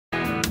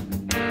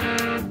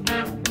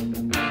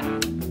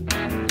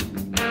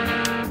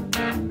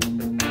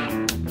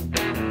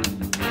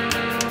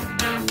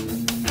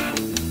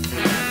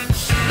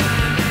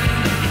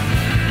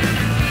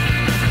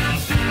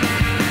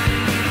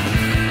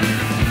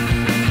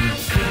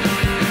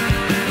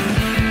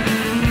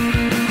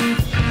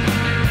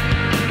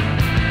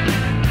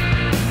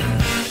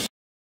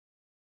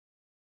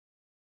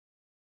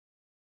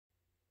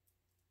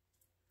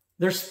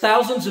There's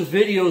thousands of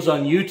videos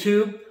on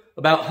YouTube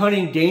about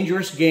hunting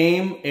dangerous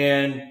game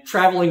and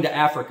traveling to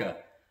Africa.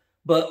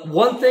 But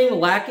one thing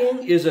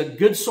lacking is a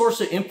good source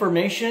of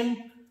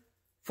information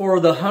for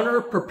the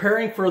hunter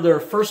preparing for their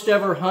first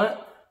ever hunt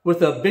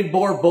with a big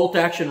bore bolt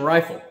action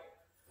rifle.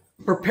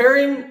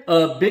 Preparing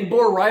a big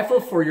bore rifle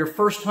for your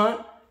first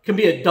hunt can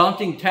be a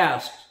daunting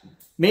task,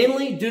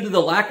 mainly due to the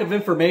lack of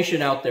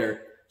information out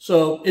there.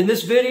 So in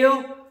this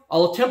video,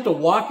 I'll attempt to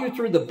walk you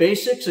through the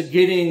basics of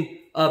getting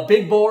a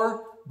big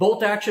bore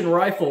bolt action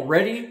rifle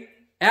ready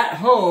at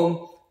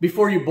home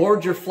before you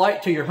board your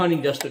flight to your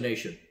hunting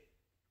destination.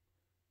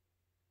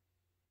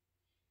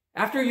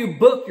 After you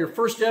book your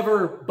first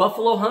ever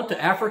buffalo hunt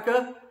to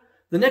Africa,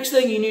 the next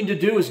thing you need to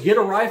do is get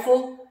a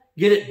rifle,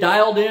 get it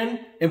dialed in,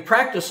 and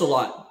practice a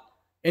lot.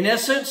 In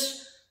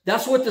essence,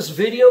 that's what this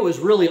video is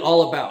really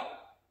all about.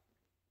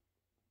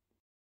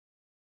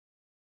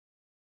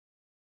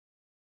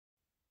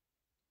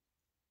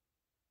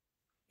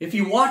 If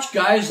you watch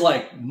guys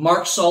like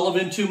Mark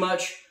Sullivan too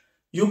much,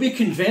 you'll be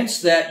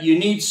convinced that you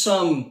need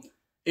some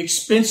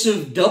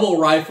expensive double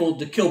rifle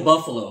to kill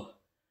buffalo.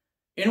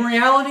 In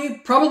reality,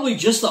 probably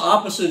just the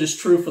opposite is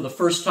true for the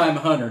first-time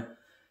hunter.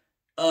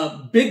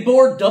 Big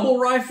bore double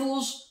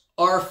rifles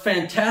are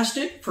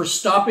fantastic for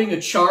stopping a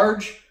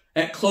charge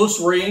at close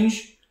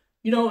range,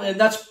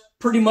 and that's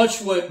pretty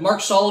much what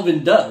Mark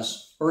Sullivan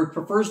does, or he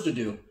prefers to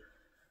do.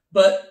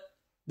 But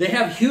they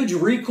have huge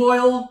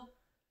recoil,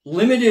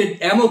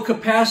 limited ammo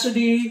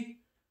capacity.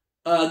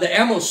 The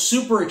ammo's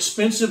super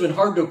expensive and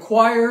hard to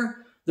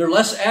acquire. They're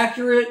less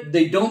accurate.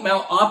 They don't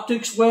mount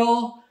optics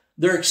well.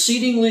 They're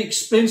exceedingly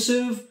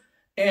expensive,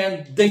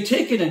 and they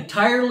take an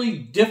entirely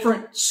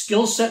different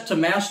skill set to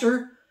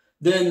master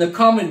than the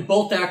common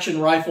bolt-action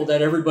rifle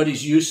that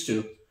everybody's used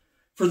to.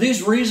 For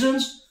these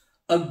reasons,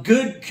 a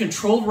good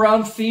controlled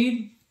round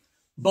feed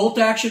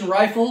bolt-action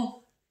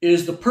rifle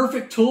is the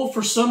perfect tool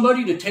for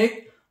somebody to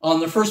take on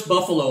their first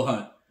buffalo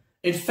hunt.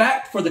 In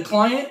fact, for the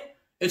client,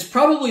 it's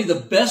probably the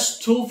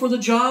best tool for the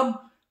job,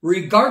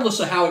 regardless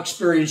of how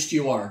experienced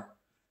you are.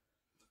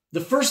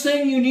 The first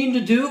thing you need to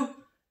do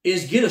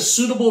is get a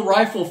suitable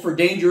rifle for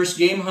dangerous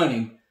game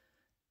hunting.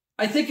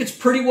 I think it's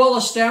pretty well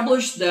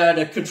established that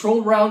a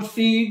controlled round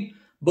feed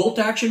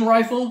bolt-action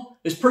rifle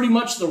is pretty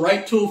much the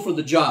right tool for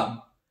the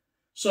job.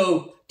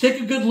 So take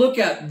a good look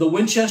at the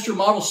Winchester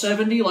Model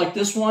 70 like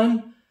this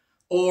one,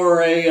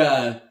 or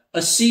a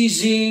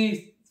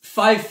CZ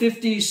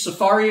 550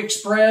 Safari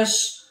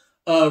Express,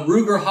 a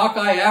Ruger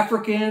Hawkeye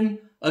African,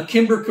 a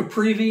Kimber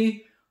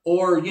Caprivi,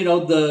 or,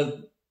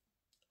 the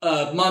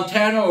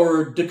Montana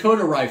or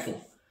Dakota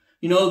rifle.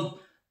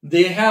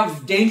 They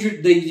have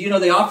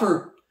they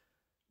offer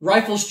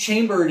rifles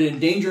chambered in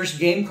dangerous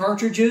game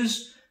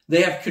cartridges.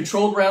 They have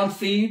controlled round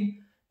feed,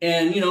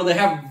 and, they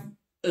have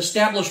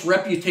established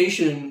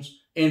reputations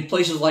in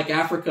places like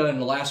Africa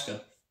and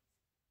Alaska.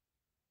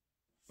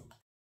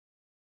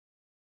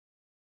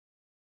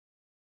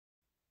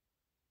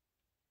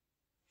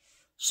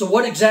 So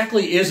what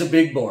exactly is a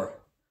big bore?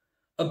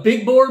 A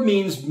big bore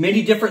means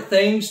many different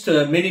things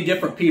to many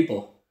different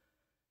people.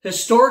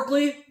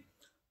 Historically,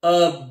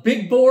 a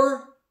big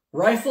bore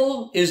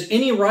rifle is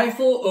any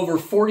rifle over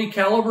 .40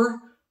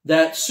 caliber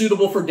that's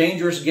suitable for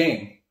dangerous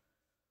game.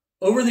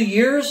 Over the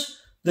years,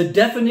 the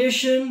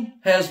definition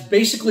has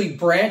basically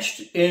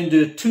branched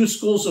into two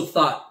schools of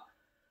thought.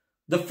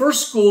 The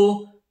first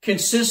school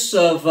consists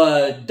of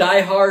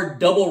die-hard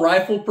double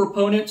rifle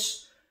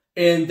proponents,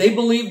 and they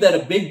believe that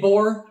a big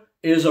bore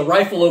is a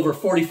rifle over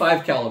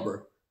 .45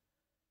 caliber.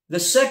 The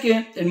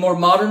second and more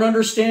modern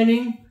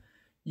understanding,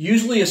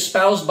 usually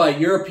espoused by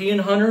European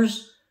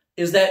hunters,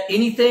 is that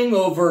anything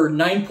over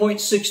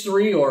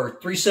 9.63 or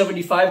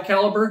 .375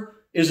 caliber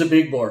is a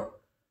big bore.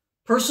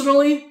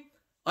 Personally,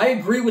 I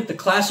agree with the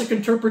classic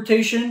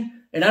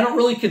interpretation, and I don't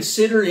really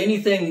consider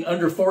anything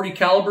under .40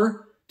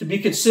 caliber to be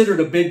considered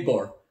a big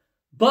bore.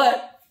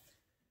 But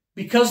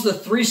because the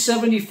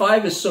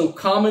 .375 is so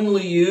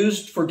commonly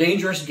used for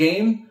dangerous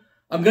game,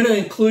 I'm going to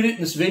include it in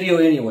this video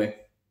anyway.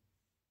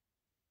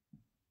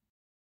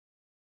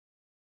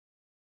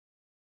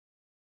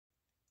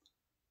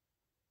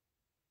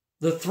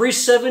 The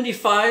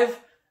 .375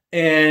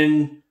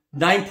 and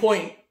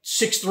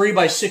 9.63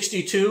 by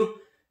 62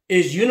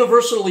 is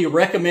universally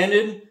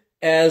recommended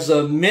as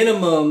a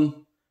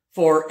minimum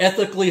for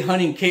ethically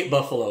hunting Cape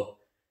buffalo.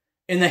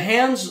 In the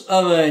hands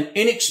of an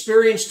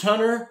inexperienced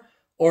hunter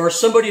or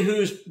somebody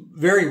who's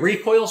very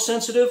recoil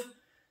sensitive,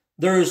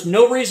 there's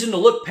no reason to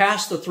look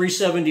past the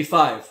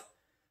 .375.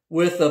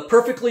 With a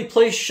perfectly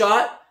placed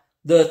shot,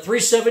 the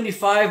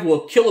 .375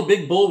 will kill a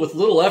big bull with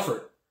little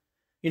effort.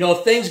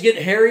 If things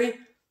get hairy,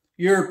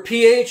 your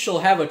PH will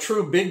have a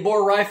true big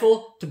bore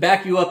rifle to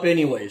back you up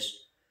anyways.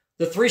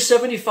 The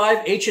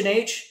 .375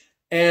 H&H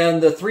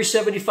and the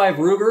 .375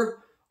 Ruger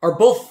are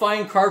both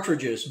fine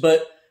cartridges,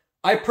 but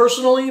I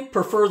personally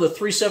prefer the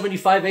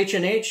 .375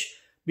 H&H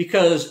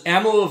because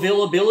ammo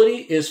availability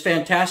is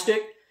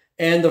fantastic,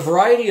 and the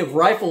variety of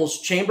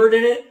rifles chambered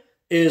in it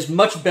is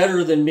much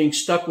better than being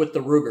stuck with the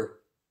Ruger.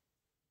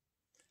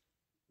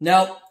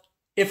 Now,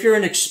 if you're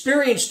an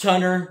experienced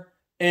hunter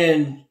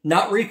and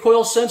not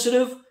recoil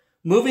sensitive,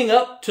 moving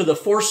up to the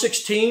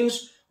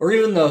 416s or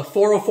even the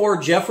 404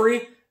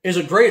 Jeffrey is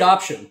a great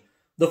option.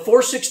 The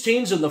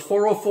 416s and the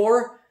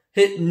 404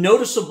 hit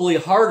noticeably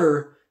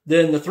harder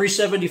than the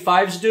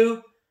 375s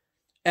do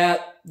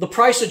at the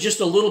price of just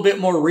a little bit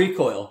more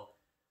recoil.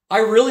 I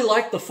really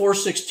like the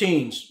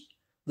 416s.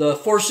 The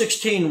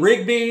 416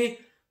 Rigby,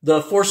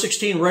 the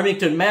 416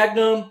 Remington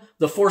Magnum,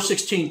 the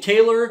 416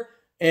 Taylor,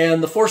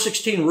 and the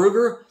 416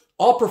 Ruger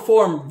all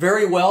perform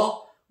very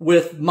well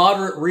with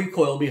moderate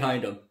recoil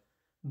behind them.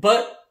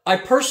 But I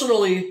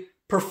personally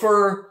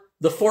prefer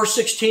the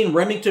 416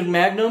 Remington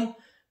Magnum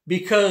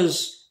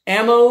because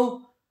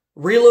ammo,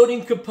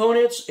 reloading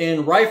components,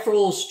 and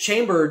rifles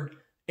chambered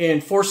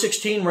in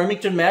 416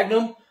 Remington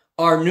Magnum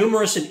are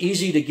numerous and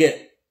easy to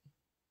get.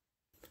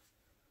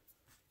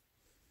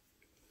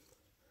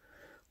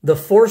 The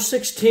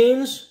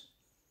 416s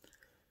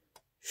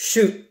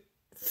shoot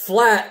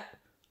flat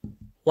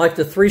like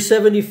the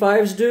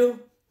 375s do,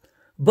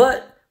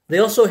 but they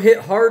also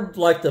hit hard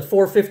like the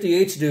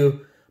 458s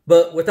do,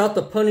 but without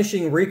the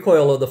punishing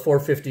recoil of the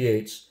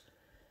 458s.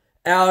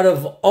 Out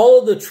of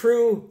all of the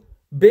true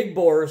big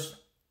bores,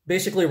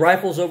 basically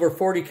rifles over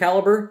 40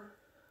 caliber,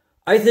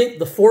 I think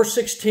the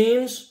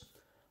 416s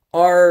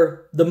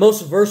are the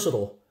most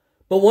versatile.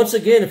 But once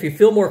again, if you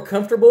feel more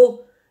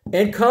comfortable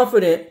and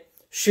confident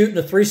shooting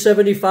a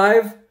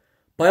 375,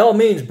 by all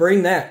means,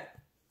 bring that.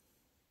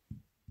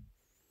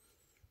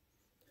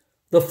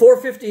 The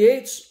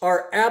 458s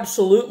are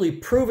absolutely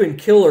proven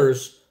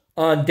killers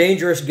on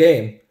dangerous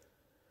game.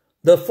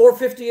 The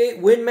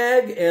 458 Win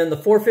Mag and the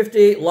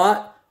 458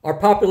 Lot are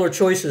popular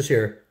choices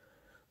here.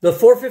 The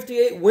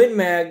 458 Win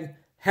Mag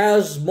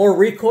has more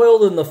recoil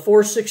than the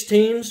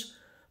 416s,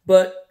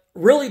 but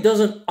really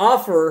doesn't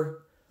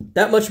offer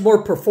that much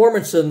more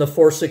performance than the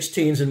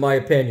 416s in my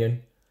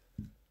opinion.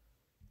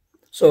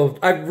 So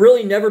I've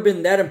really never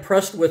been that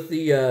impressed with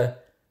the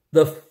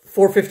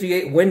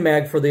 458 Win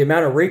Mag for the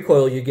amount of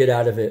recoil you get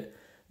out of it.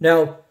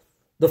 Now,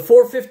 the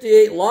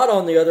 458 Lot,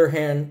 on the other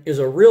hand, is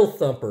a real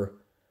thumper.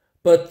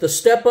 But the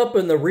step up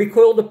in the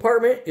recoil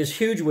department is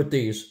huge with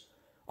these.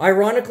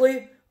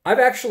 Ironically, I've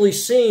actually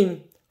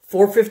seen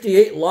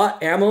 458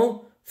 Lot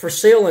ammo for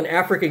sale in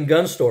African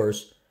gun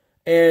stores.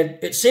 And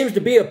it seems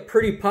to be a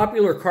pretty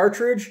popular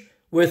cartridge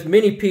with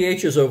many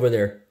PHs over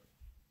there.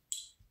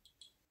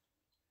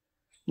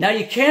 Now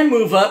you can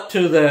move up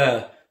to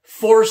the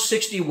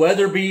 460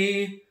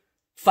 Weatherby,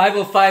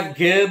 505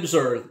 Gibbs,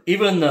 or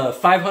even the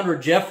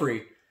 500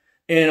 Jeffrey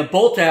in a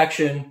bolt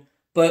action,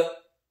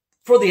 but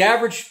for the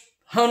average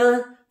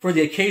hunter, for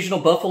the occasional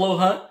buffalo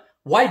hunt,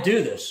 why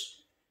do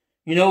this?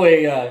 You know,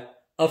 a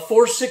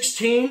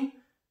 416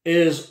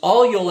 is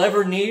all you'll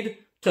ever need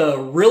to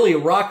really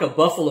rock a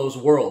buffalo's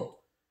world.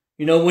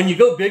 You know, when you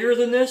go bigger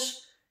than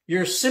this,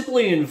 you're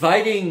simply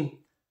inviting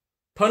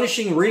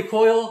punishing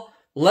recoil,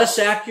 less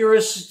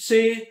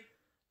accuracy,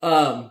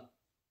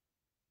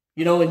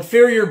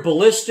 inferior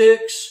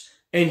ballistics,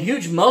 and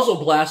huge muzzle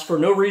blasts for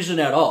no reason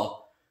at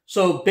all.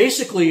 So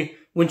basically,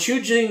 when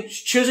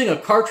choosing a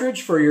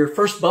cartridge for your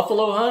first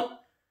buffalo hunt,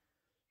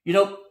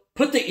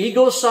 put the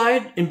ego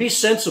aside and be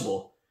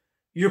sensible.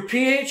 Your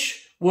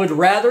PH would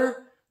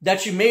rather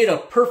that you made a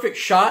perfect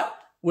shot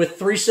with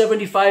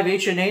 375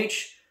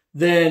 H&H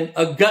than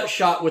a gut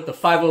shot with the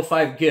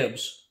 505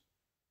 Gibbs.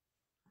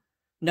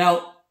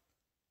 Now,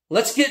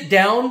 let's get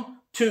down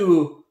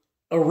to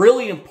a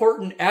really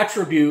important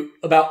attribute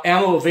about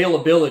ammo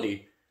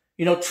availability.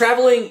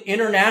 Traveling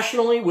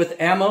internationally with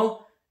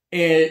ammo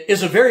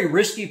is a very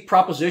risky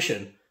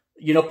proposition,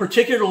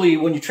 particularly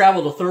when you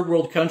travel to third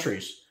world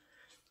countries.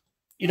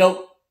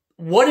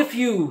 What if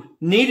you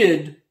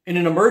needed, in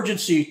an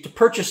emergency, to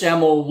purchase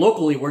ammo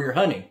locally where you're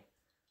hunting?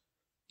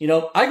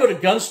 I go to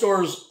gun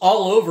stores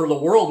all over the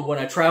world when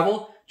I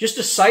travel just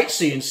to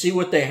sightsee and see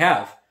what they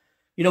have.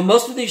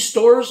 Most of these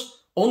stores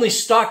only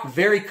stock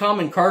very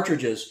common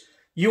cartridges.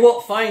 You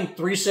won't find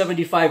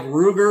 375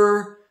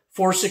 Ruger,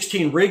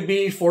 416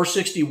 Rigby,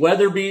 460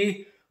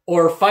 Weatherby,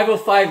 or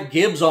 505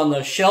 Gibbs on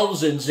the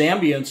shelves in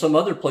Zambia and some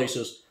other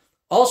places.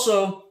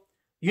 Also,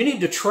 you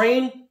need to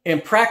train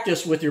and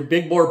practice with your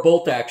big bore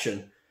bolt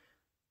action.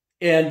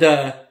 And,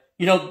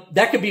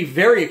 that could be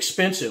very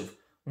expensive.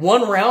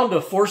 One round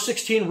of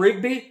 416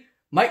 Rigby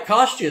might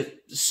cost you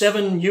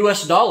 $7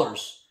 US.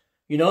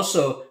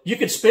 So you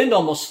could spend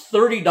almost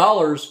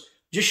 $30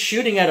 just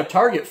shooting at a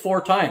target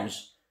 4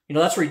 times.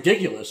 That's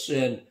ridiculous.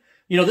 And,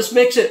 this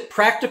makes it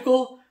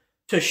practical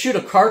to shoot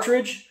a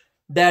cartridge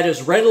that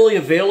is readily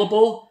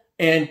available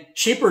and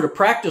cheaper to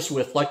practice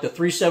with, like the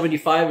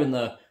 375 and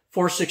the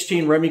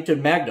 416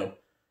 Remington Magnum.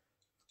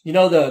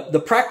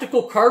 The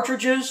practical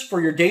cartridges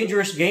for your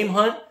dangerous game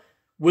hunt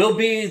will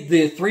be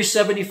the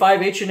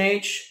 375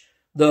 H&H,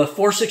 the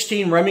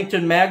 416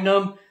 Remington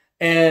Magnum,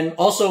 and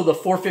also the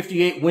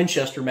 458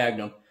 Winchester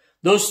Magnum.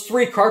 Those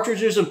 3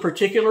 cartridges in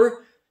particular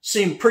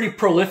seem pretty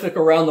prolific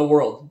around the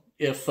world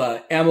if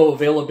ammo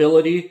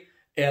availability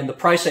and the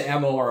price of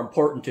ammo are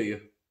important to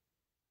you.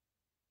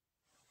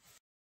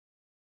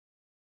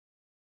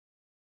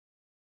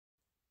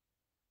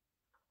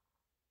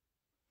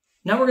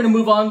 Now we're going to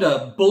move on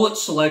to bullet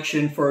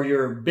selection for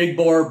your big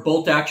bore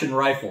bolt action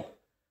rifle.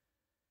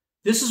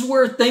 This is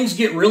where things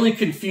get really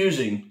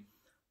confusing.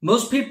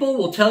 Most people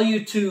will tell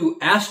you to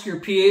ask your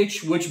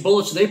PH which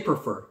bullets they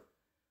prefer.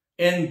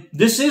 And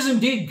this is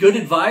indeed good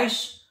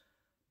advice,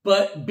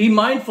 but be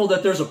mindful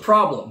that there's a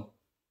problem.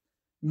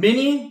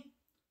 Many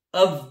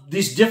of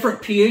these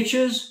different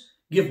PHs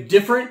give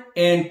different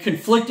and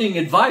conflicting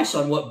advice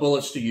on what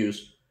bullets to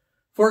use.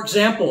 For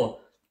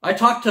example, I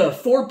talked to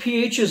 4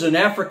 PHs in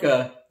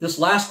Africa this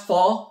last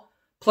fall,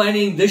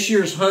 planning this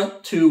year's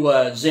hunt to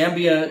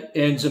Zambia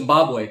and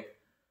Zimbabwe.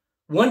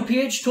 One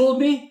PH told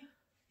me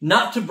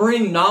not to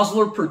bring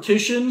Nosler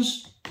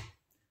partitions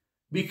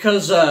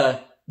because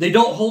they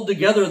don't hold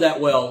together that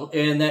well,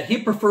 and that he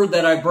preferred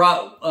that I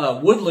brought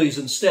Woodleys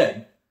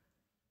instead.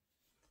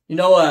 You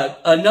know,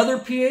 another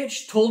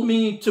PH told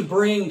me to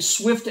bring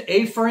Swift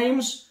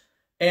A-frames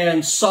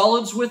and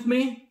solids with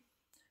me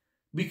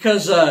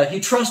because he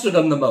trusted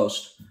them the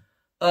most.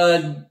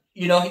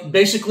 You know,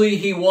 basically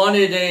he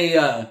wanted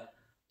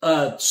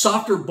a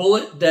softer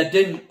bullet that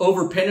didn't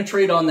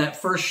over-penetrate on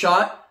that first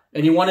shot,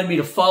 and he wanted me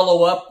to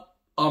follow up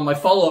on my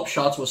follow-up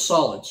shots with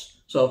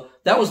solids. So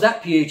that was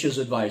that PH's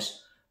advice.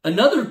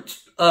 Another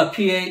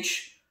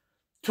PH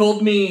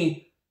told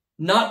me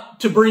not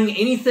to bring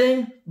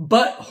anything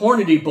but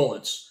Hornady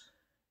bullets.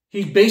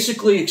 He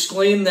basically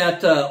exclaimed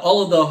that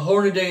all of the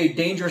Hornady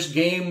dangerous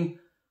game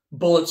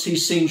bullets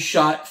he's seen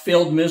shot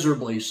failed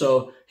miserably.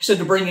 So he said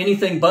to bring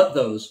anything but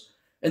those.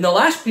 And the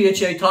last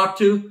PH I talked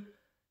to,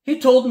 he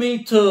told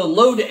me to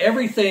load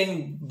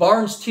everything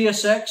Barnes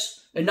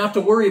TSX and not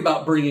to worry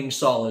about bringing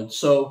solids.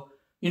 So,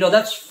 you know,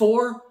 that's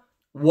 4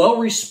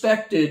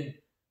 well-respected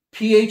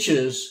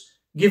PHs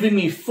giving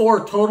me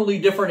 4 totally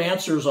different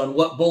answers on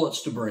what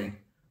bullets to bring.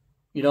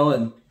 You know,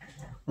 and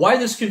why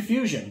this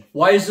confusion?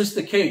 Why is this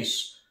the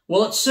case?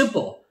 Well, it's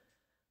simple.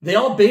 They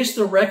all base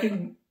their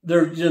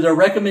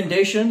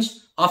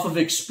recommendations off of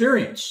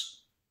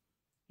experience.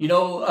 You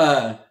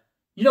know,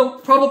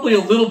 probably a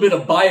little bit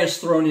of bias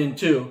thrown in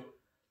too.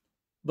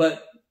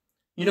 But,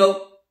 you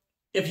know,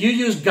 if you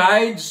use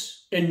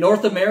guides in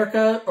North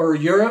America or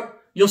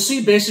Europe, you'll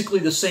see basically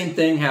the same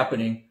thing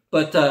happening.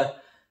 But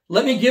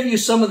let me give you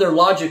some of their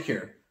logic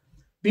here.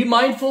 Be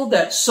mindful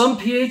that some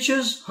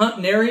PHs hunt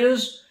in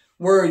areas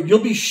where you'll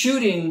be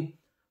shooting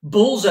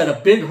bulls out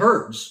of big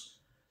herds.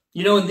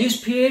 You know, and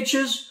these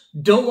PHs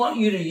don't want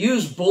you to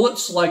use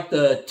bullets like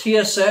the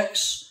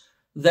TSX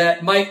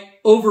that might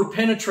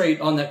over-penetrate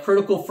on that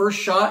critical first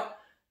shot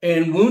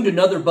and wound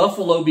another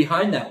buffalo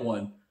behind that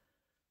one.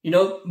 You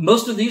know,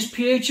 most of these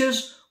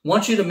PHs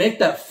want you to make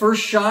that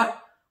first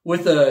shot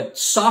with a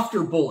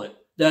softer bullet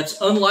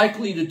that's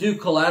unlikely to do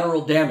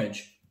collateral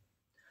damage.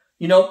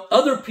 You know,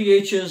 other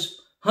PHs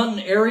hunt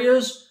in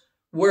areas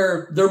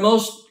where they're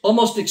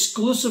almost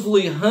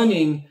exclusively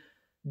hunting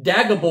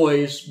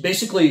Dagoboys,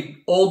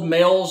 basically old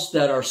males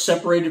that are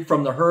separated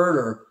from the herd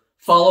or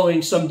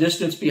following some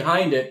distance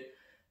behind it.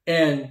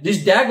 And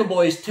these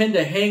Dagoboys tend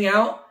to hang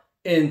out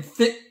in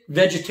thick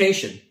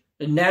vegetation,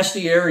 in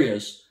nasty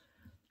areas.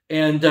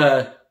 And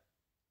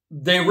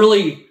they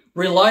really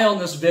rely on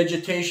this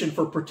vegetation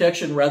for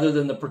protection rather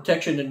than the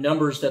protection in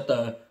numbers that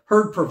the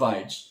herd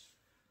provides.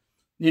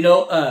 You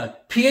know,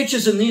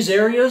 PHs in these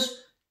areas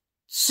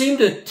seem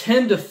to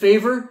tend to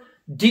favor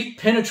deep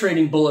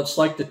penetrating bullets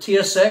like the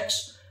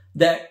TSX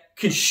that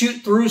can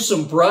shoot through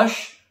some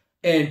brush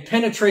and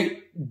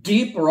penetrate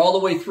deep or all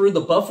the way through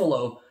the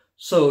buffalo,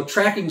 so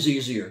tracking's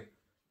easier.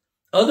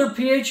 Other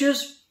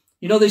PHs,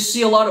 you know, they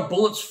see a lot of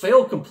bullets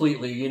fail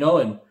completely, you know,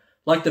 and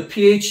like the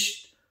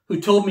PH who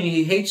told me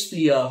he hates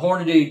the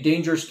Hornady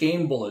dangerous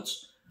game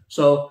bullets.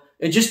 So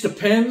it just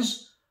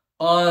depends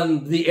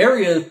on the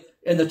area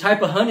and the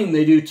type of hunting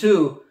they do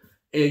too,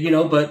 you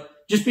know, but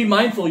just be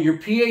mindful, your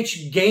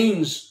PH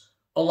gains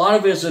a lot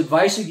of his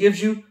advice he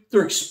gives you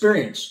through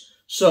experience.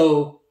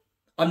 So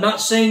I'm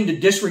not saying to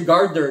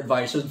disregard their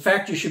advice. In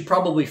fact, you should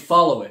probably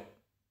follow it.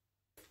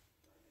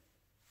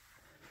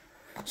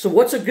 So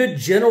what's a good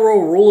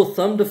general rule of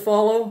thumb to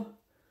follow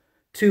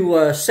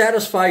to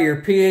satisfy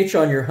your PH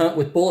on your hunt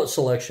with bullet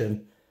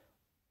selection?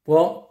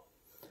 Well,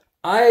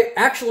 I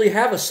actually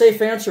have a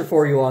safe answer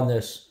for you on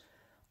this.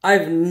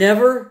 I've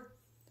never,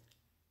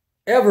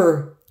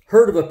 ever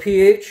heard of a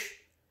PH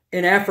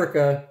in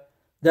Africa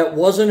that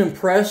wasn't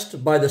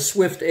impressed by the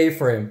Swift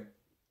A-frame.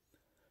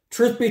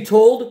 Truth be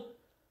told,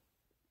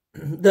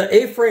 the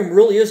A-frame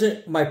really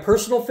isn't my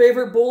personal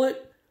favorite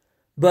bullet,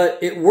 but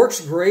it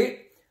works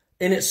great,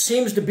 and it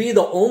seems to be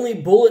the only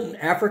bullet in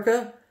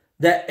Africa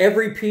that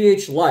every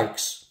PH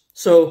likes.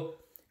 So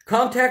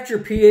contact your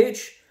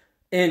PH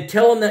and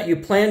tell him that you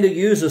plan to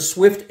use a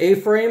Swift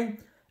A-frame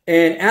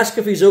and ask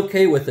if he's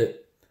okay with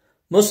it.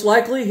 Most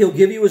likely, he'll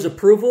give you his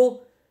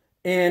approval,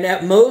 and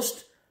at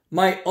most,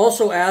 might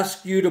also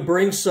ask you to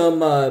bring some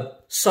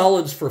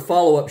solids for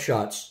follow-up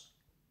shots.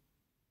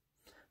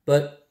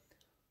 But,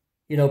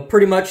 you know,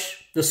 pretty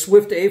much the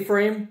Swift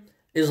A-frame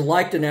is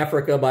liked in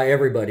Africa by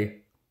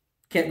everybody.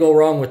 Can't go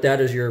wrong with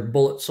that as your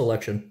bullet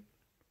selection.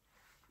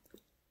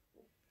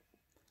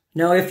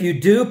 Now, if you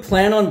do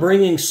plan on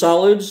bringing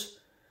solids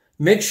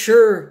make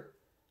sure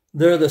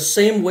they're the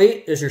same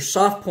weight as your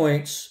soft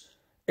points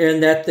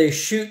and that they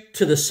shoot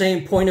to the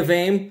same point of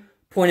aim,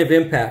 point of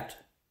impact.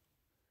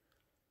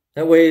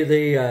 That way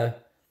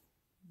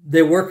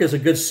they work as a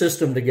good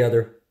system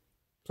together.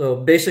 So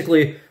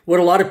basically what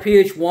a lot of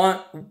PHs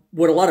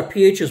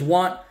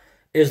want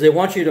is they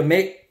want you to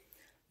make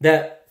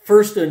that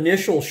first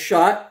initial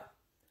shot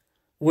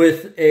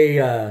with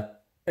an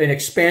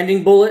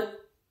expanding bullet,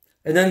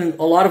 and then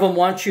a lot of them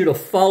want you to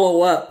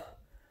follow up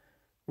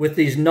with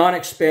these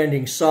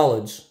non-expanding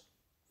solids.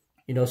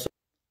 So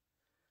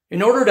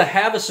in order to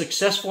have a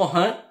successful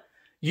hunt,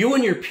 you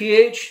and your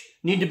PH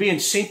need to be in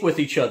sync with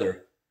each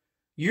other.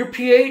 Your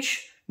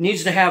PH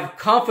needs to have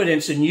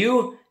confidence in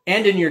you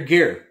and in your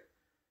gear.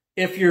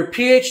 If your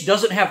PH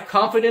doesn't have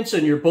confidence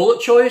in your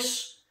bullet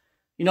choice,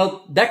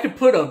 that could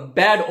put a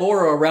bad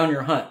aura around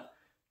your hunt.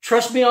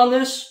 Trust me on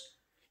this.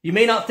 You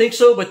may not think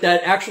so, but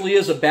that actually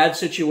is a bad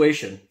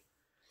situation.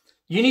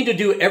 You need to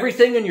do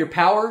everything in your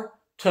power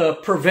to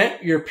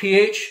prevent your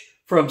PH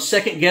from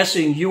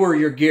second-guessing you or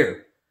your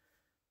gear.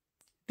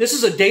 This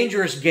is a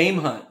dangerous game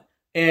hunt,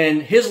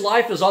 and his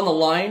life is on the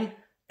line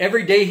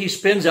every day he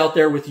spends out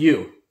there with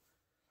you.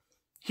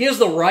 He has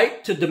the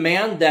right to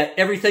demand that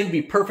everything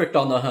be perfect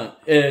on the hunt,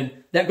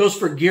 and that goes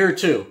for gear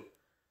too.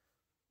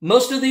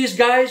 Most of these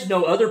guys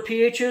know other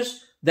PHs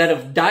that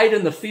have died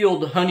in the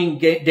field hunting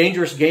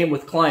dangerous game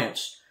with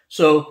clients,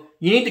 so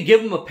you need to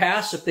give them a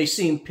pass if they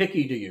seem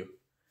picky to you.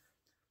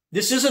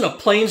 This isn't a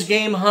plains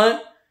game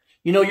hunt.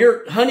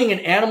 You're hunting an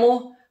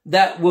animal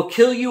that will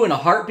kill you in a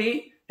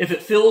heartbeat if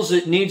it feels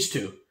it needs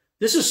to.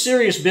 This is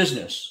serious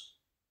business.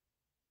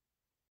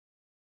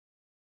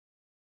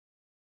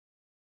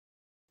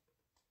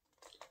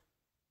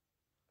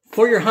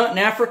 For your hunt in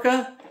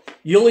Africa,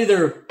 you'll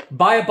either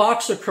buy a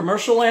box of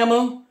commercial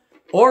ammo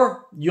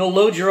or you'll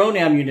load your own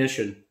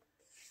ammunition.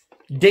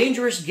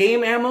 Dangerous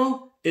game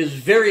ammo is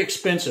very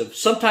expensive,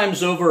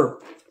 sometimes over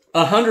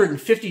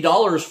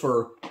 $150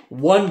 for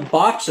one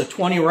box of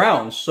 20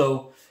 rounds.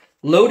 So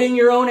loading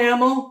your own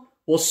ammo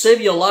will save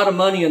you a lot of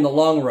money in the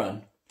long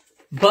run.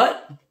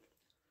 But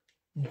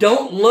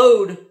don't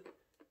load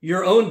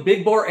your own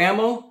big bore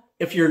ammo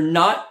if you're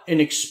not an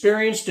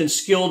experienced and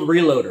skilled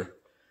reloader.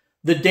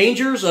 The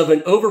dangers of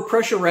an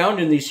overpressure round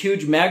in these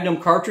huge Magnum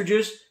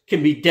cartridges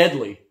can be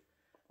deadly.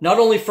 Not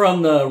only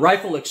from the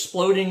rifle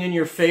exploding in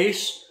your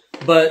face,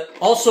 but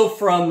also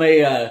from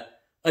a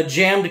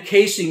jammed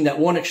casing that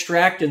won't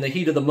extract in the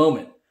heat of the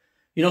moment.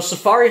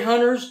 Safari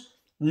hunters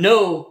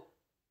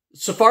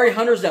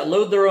that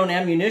load their own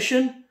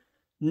ammunition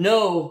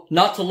know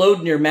not to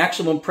load near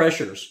maximum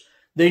pressures.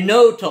 They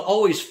know to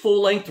always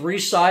full-length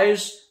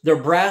resize their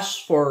brass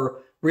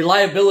for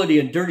reliability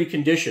in dirty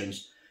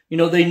conditions.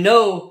 They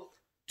know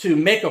to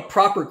make a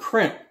proper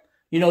crimp.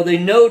 They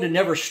know to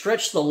never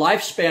stretch the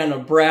lifespan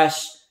of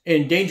brass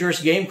in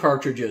dangerous game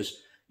cartridges.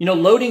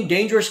 Loading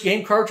dangerous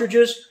game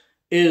cartridges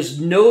is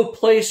no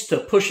place to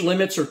push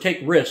limits or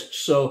take risks.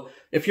 So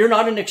if you're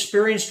not an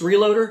experienced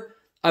reloader,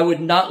 I would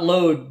not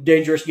load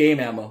dangerous game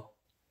ammo.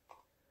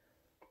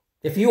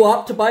 If you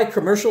opt to buy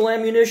commercial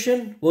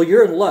ammunition, well,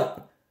 you're in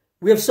luck.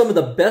 We have some of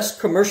the best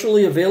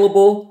commercially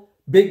available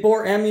big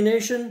bore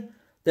ammunition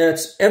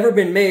that's ever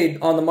been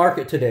made on the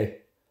market today.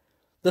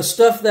 The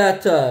stuff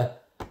that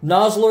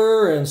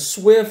Nosler and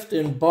Swift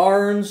and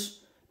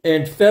Barnes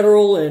and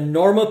Federal and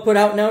Norma put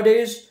out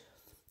nowadays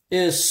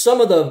is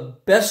some of the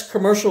best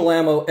commercial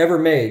ammo ever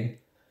made.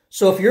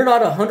 So if you're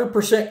not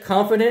 100%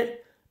 confident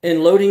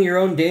in loading your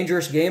own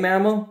dangerous game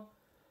ammo,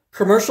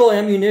 commercial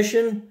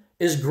ammunition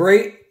is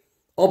great,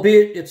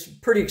 albeit it's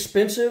pretty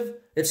expensive.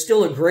 It's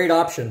still a great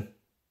option.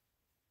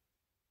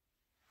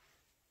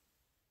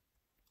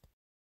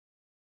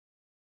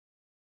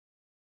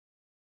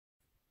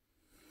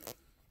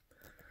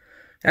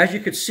 As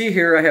you can see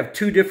here, I have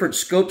two different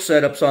scope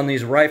setups on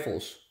these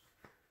rifles.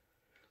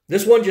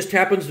 This one just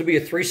happens to be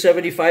a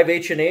 375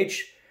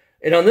 H&H,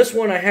 and on this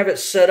one I have it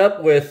set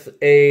up with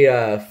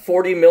a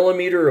 40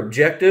 millimeter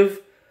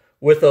objective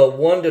with a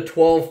 1 to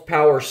 12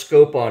 power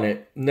scope on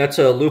it, and that's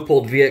a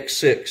Leupold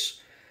VX6.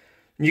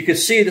 And you can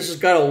see this has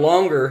got a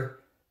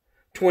longer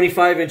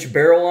 25-inch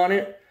barrel on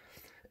it,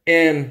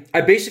 and I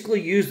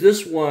basically use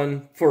this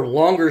one for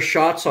longer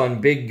shots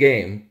on big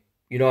game.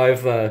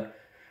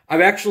 I've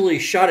actually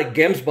shot a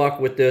Gemsbok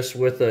with this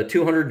with a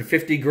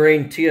 250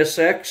 grain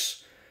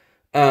TSX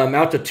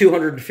out to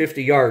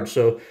 250 yards.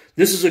 So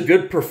this is a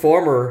good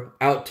performer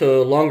out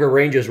to longer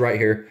ranges right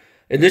here.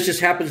 And this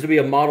just happens to be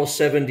a Model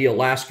 70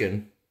 Alaskan,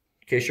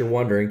 in case you're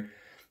wondering.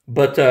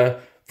 But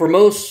for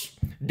most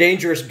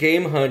dangerous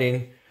game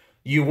hunting,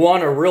 you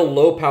want a real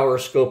low power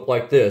scope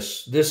like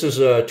this. This is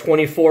a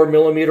 24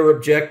 millimeter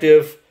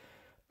objective,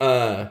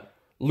 Leupold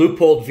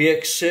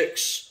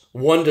VX6,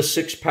 1 to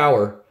 6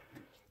 power.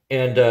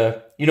 And,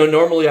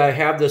 normally I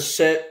have this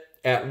set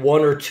at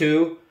 1 or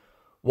 2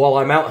 while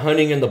I'm out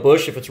hunting in the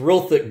bush. If it's real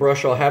thick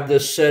brush, I'll have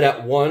this set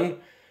at 1.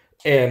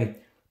 And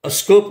a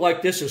scope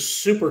like this is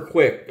super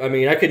quick. I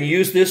mean, I can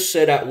use this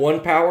set at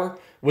 1 power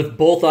with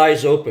both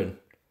eyes open.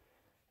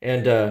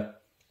 And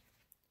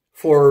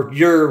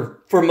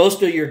for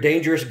most of your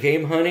dangerous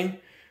game hunting,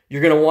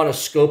 you're going to want a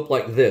scope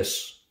like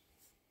this.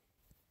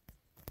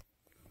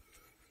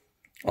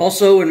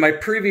 Also, in my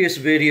previous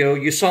video,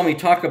 you saw me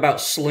talk about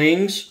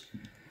slings,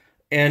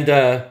 and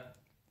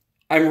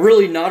I'm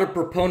really not a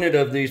proponent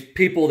of these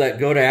people that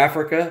go to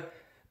Africa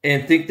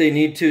and think they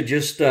need to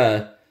just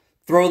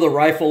throw the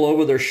rifle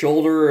over their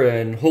shoulder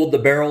and hold the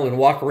barrel and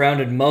walk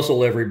around and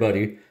muzzle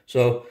everybody.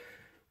 So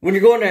when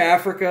you're going to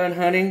Africa and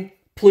hunting,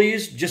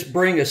 please just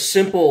bring a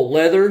simple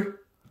leather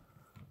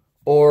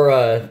or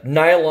a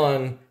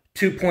nylon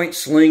 2-point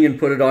sling and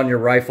put it on your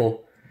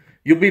rifle.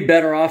 You'll be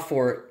better off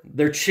for it.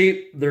 They're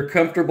cheap, they're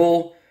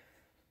comfortable.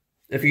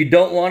 If you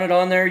don't want it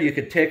on there, you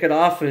could take it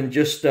off and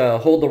just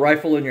hold the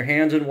rifle in your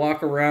hands and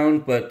walk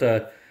around.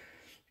 But,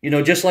 you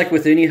know, just like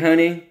with any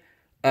hunting,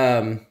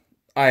 I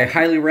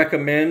highly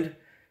recommend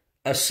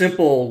a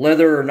simple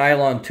leather or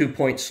nylon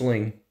 2-point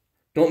sling.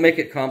 Don't make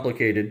it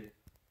complicated.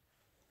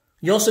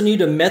 You also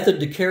need a method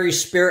to carry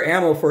spare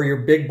ammo for your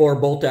big bore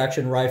bolt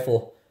action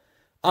rifle.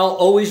 I'll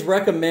always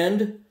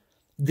recommend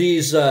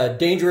these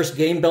dangerous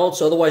game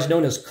belts, otherwise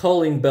known as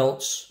culling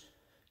belts,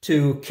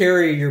 to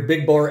carry your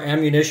big bore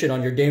ammunition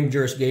on your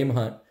dangerous game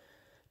hunt.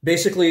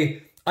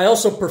 Basically, I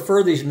also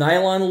prefer these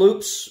nylon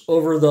loops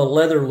over the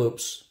leather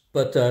loops,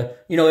 but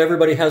you know,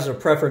 everybody has a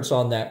preference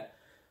on that.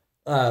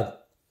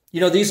 You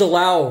know, these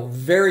allow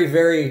very,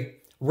 very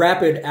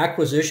rapid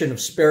acquisition of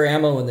spare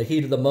ammo in the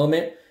heat of the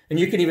moment, and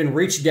you can even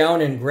reach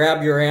down and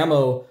grab your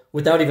ammo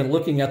without even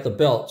looking at the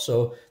belt.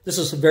 So this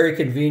is very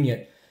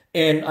convenient.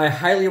 And I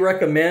highly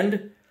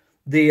recommend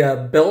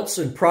the belts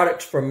and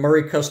products from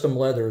Murray Custom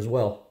Leather as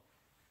well.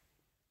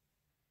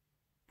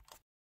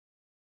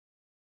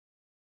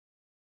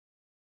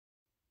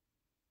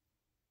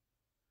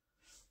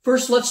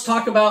 First, let's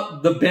talk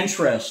about the bench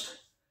rest.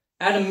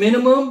 At a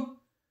minimum,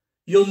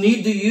 you'll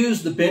need to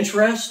use the bench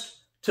rest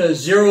to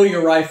zero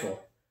your rifle.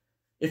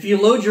 If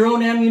you load your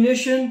own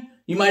ammunition,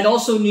 you might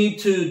also need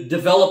to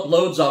develop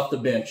loads off the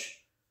bench.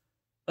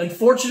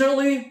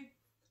 Unfortunately,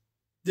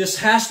 this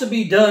has to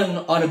be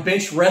done on a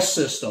bench rest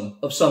system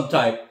of some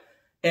type.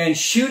 And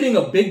shooting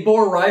a big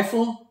bore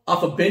rifle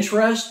off a bench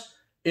rest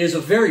is a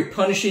very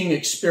punishing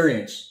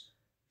experience.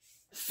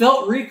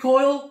 Felt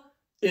recoil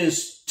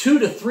is 2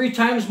 to 3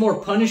 times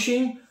more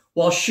punishing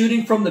while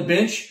shooting from the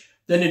bench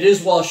than it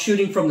is while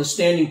shooting from the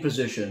standing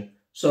position.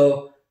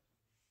 So,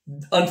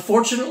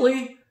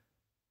 unfortunately,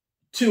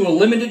 to a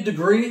limited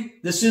degree,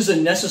 this is a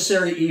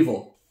necessary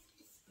evil.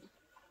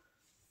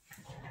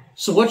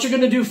 So what you're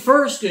going to do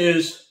first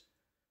is,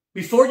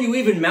 before you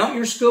even mount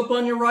your scope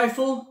on your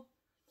rifle,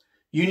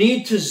 you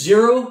need to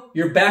zero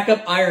your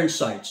backup iron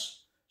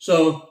sights.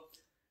 So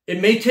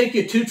it may take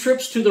you 2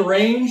 trips to the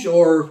range,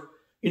 or,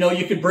 you know,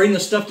 you could bring the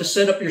stuff to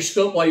set up your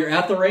scope while you're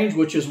at the range,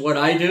 which is what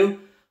I do.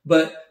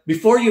 But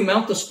before you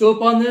mount the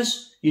scope on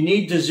this, you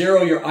need to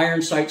zero your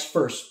iron sights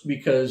first,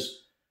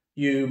 because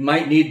you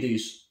might need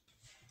these.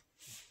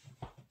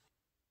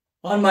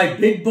 On my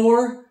big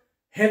bore,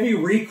 heavy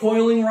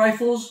recoiling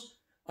rifles,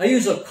 I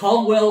use a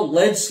Caldwell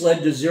lead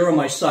sled to zero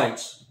my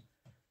sights.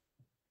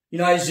 You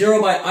know, I zero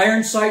my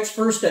iron sights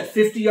first at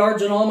 50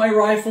 yards on all my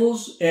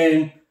rifles,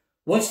 and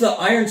once the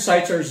iron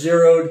sights are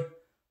zeroed,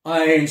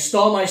 I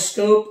install my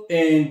scope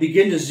and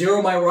begin to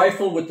zero my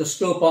rifle with the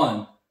scope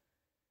on.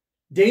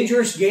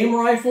 Dangerous game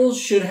rifles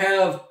should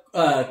have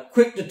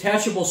quick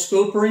detachable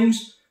scope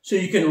rings, so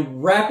you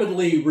can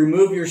rapidly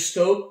remove your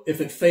scope if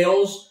it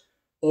fails,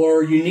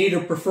 or you need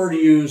or prefer to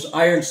use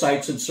iron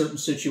sights in certain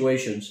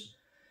situations.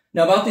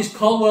 Now, about these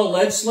Caldwell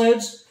lead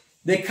sleds,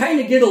 they kind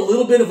of get a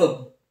little bit of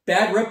a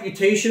bad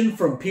reputation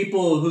from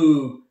people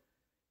who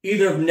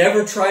either have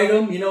never tried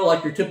them, you know,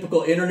 like your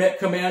typical internet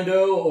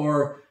commando,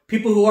 or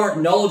people who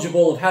aren't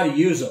knowledgeable of how to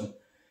use them.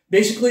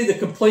 Basically, the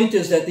complaint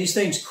is that these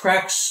things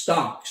crack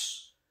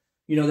stocks.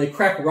 You know, they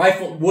crack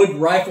wood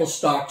rifle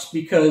stocks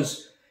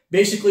because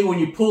basically when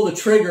you pull the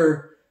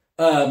trigger,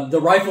 the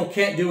rifle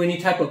can't do any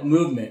type of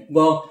movement.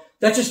 Well,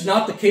 that's just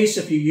not the case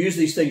if you use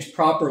these things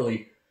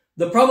properly.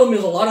 The problem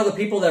is a lot of the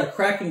people that are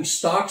cracking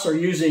stocks are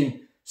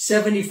using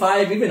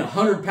 75, even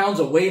 100 pounds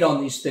of weight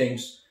on these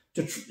things.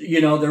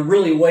 You know, they're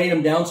really weighing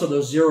them down so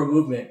there's zero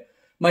movement.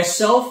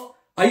 Myself,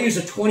 I use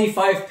a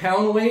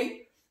 25-pound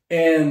weight,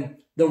 and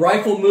the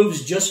rifle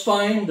moves just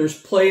fine.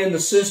 There's play in the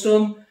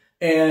system,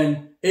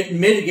 and it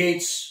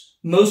mitigates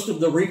most of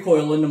the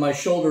recoil into my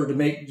shoulder to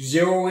make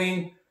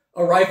zeroing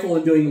a rifle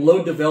and doing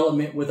load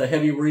development with a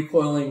heavy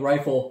recoiling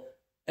rifle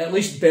at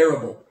least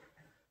bearable.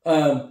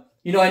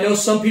 You know, I know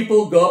some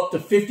people go up to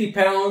 50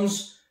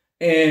 pounds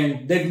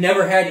and they've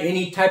never had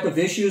any type of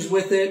issues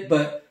with it,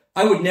 but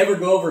I would never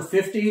go over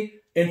 50.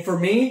 And for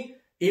me,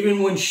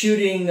 even when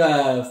shooting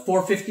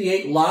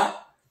 458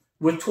 lot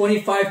with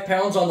 25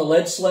 pounds on the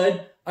lead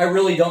sled, I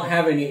really don't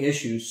have any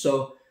issues.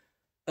 So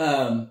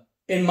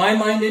in my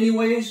mind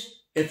anyways,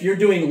 if you're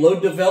doing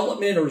load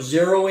development or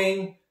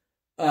zeroing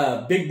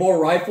big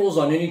bore rifles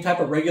on any type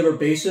of regular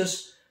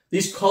basis,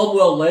 these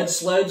Caldwell lead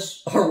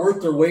sleds are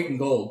worth their weight in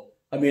gold.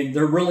 I mean,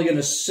 they're really going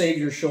to save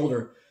your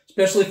shoulder,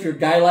 especially if you're a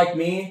guy like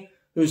me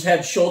who's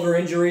had shoulder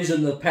injuries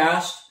in the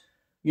past.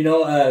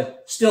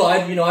 Still,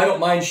 I don't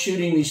mind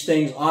shooting these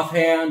things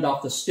offhand,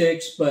 off the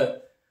sticks,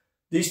 but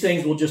these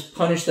things will just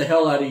punish the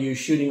hell out of you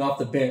shooting off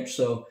the bench.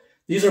 So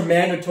these are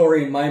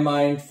mandatory in my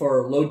mind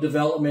for load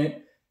development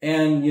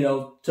and,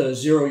 to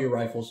zero your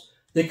rifles.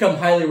 They come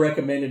highly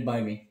recommended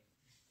by me.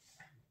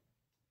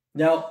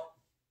 Now,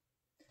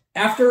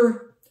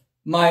 after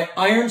my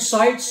iron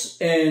sights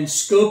and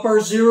scope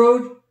are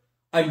zeroed,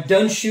 I'm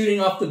done shooting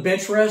off the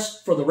bench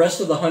rest for the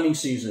rest of the hunting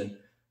season.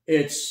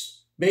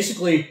 It's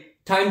basically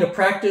time to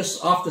practice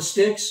off the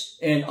sticks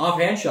and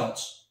offhand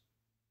shots.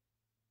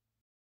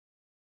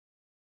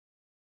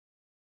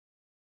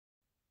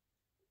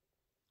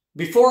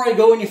 Before I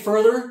go any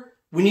further,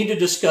 we need to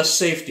discuss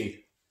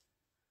safety.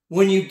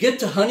 When you get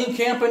to hunting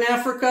camp in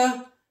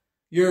Africa,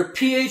 your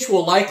PH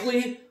will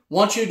likely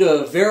want you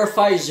to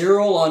verify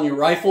zero on your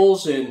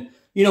rifles and,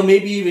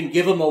 maybe even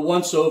give them a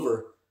once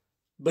over.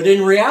 But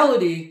in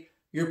reality,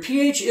 your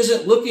PH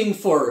isn't looking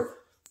for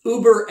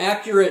uber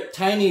accurate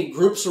tiny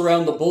groups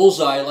around the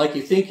bullseye like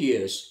you think he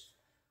is.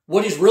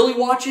 What he's really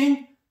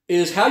watching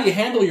is how you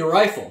handle your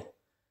rifle.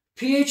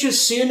 PHs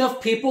see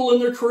enough people in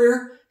their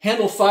career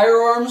handle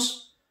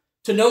firearms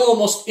to know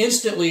almost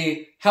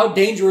instantly how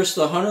dangerous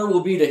the hunter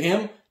will be to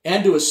him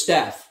and to his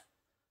staff.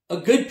 A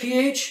good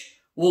PH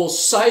will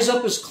size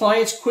up his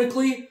clients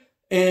quickly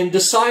and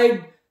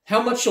decide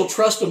how much he'll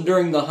trust them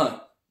during the hunt.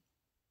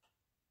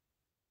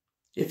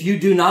 If you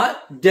do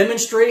not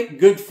demonstrate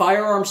good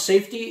firearm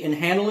safety and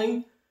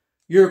handling,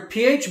 your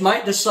PH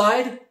might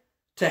decide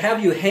to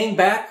have you hang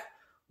back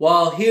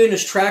while he and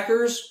his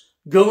trackers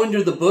go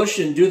into the bush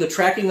and do the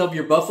tracking of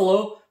your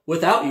buffalo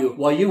without you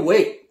while you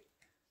wait.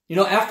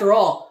 After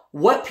all,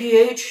 what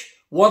PH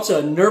wants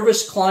a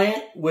nervous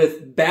client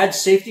with bad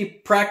safety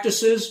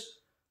practices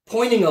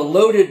pointing a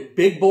loaded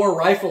big bore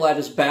rifle at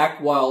his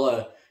back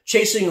while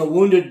chasing a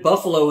wounded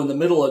buffalo in the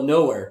middle of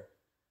nowhere?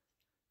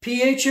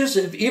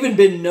 PHs have even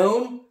been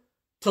known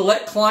to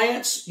let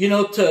clients,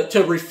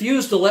 to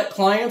refuse to let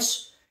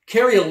clients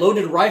carry a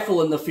loaded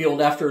rifle in the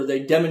field after they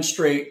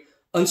demonstrate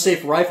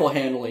unsafe rifle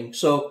handling.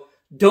 So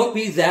don't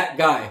be that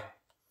guy.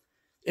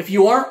 If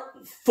you aren't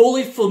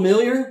fully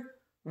familiar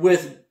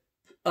with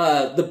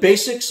the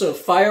basics of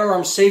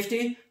firearm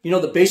safety,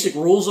 the basic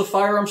rules of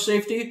firearm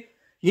safety,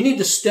 you need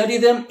to study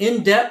them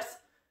in depth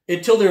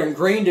until they're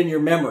ingrained in your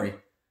memory.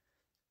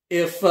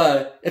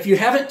 If you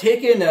haven't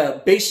taken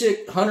a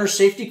basic hunter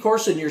safety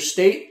course in your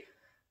state,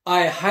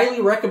 I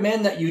highly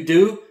recommend that you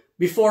do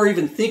before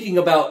even thinking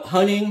about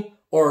hunting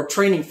or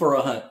training for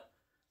a hunt.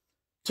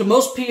 To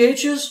most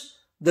PHs,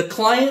 the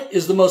client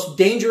is the most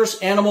dangerous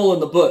animal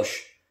in the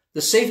bush.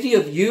 The safety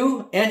of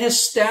you and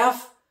his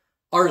staff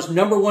are his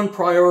number one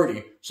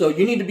priority. So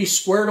you need to be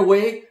squared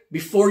away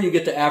before you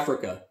get to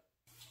Africa.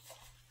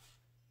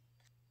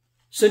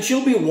 Since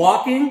you'll be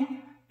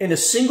walking in a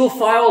single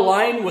file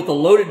line with a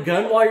loaded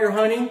gun while you're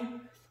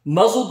hunting,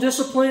 muzzle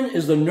discipline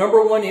is the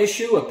number one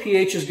issue a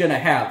PH is going to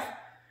have.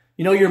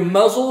 Your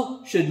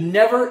muzzle should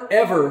never,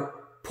 ever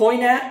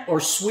point at or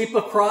sweep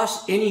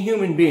across any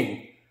human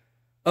being.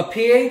 A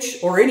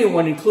PH, or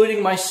anyone,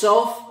 including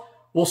myself,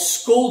 will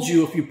scold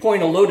you if you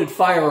point a loaded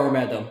firearm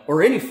at them,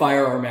 or any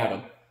firearm at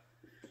them.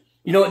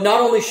 It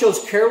not only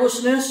shows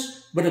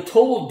carelessness, but a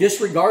total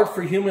disregard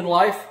for human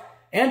life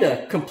and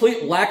a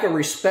complete lack of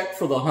respect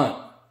for the hunt.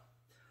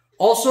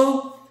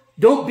 Also,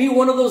 don't be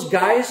one of those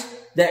guys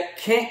that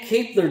can't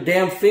keep their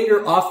damn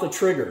finger off the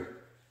trigger.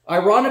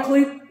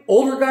 Ironically,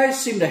 older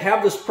guys seem to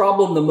have this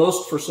problem the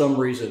most for some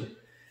reason.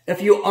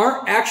 If you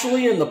aren't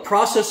actually in the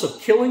process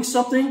of killing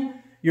something,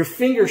 your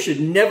finger should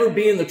never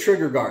be in the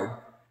trigger guard.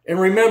 And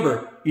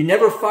remember, you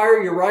never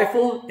fire your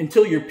rifle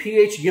until your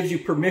PH gives you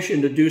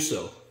permission to do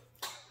so.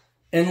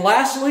 And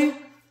lastly,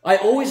 I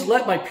always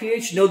let my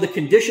PH know the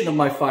condition of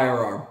my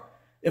firearm.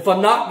 If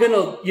I'm not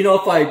gonna,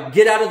 if I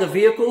get out of the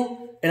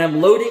vehicle and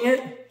I'm loading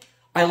it,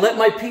 I let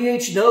my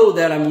PH know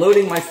that I'm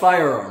loading my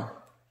firearm.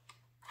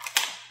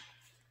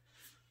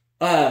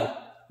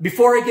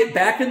 Before I get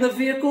back in the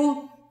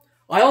vehicle,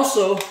 I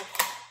also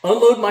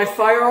unload my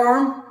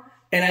firearm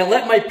and I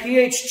let my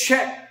PH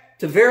check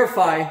to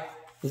verify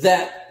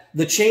that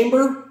the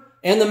chamber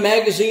and the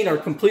magazine are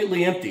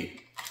completely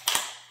empty.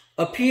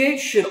 A PH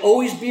should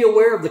always be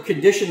aware of the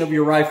condition of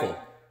your rifle.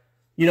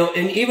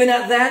 And even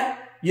at that,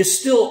 you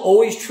still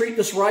always treat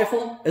this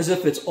rifle as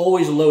if it's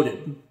always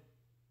loaded.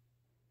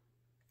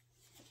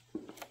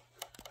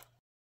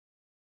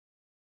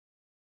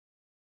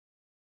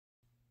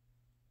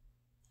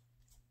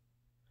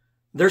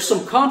 There's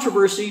some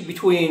controversy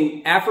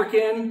between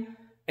African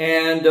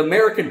and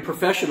American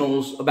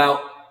professionals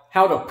about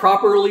how to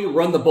properly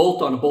run the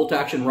bolt on a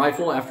bolt-action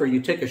rifle after you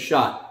take a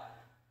shot.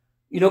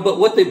 But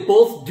what they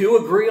both do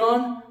agree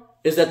on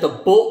is that the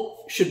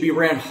bolt should be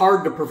ran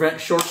hard to prevent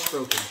short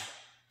stroking.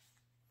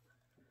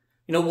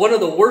 One of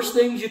the worst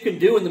things you can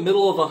do in the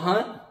middle of a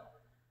hunt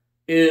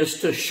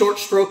is to short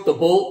stroke the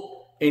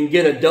bolt and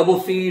get a double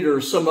feed or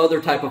some other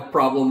type of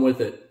problem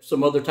with it,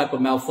 some other type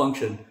of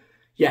malfunction.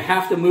 You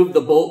have to move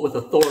the bolt with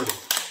authority.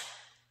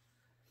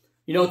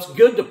 It's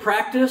good to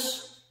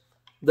practice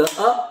the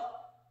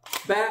up,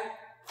 back,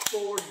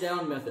 forward,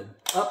 down method.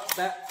 Up,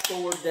 back,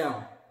 forward,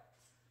 down.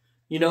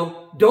 You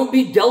know, don't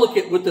be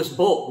delicate with this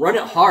bolt. Run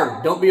it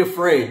hard. Don't be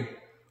afraid.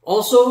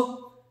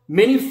 Also,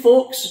 many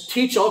folks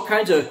teach all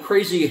kinds of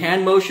crazy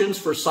hand motions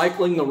for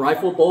cycling the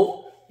rifle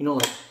bolt. You know,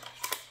 like,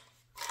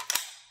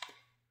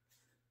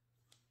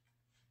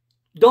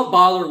 don't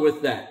bother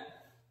with that.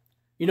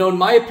 You know, in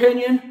my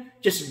opinion,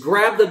 just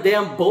grab the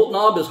damn bolt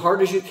knob as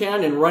hard as you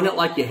can and run it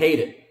like you hate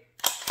it.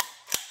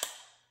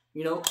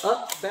 You know,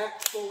 up,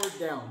 back, forward,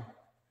 down.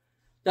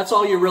 That's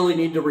all you really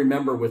need to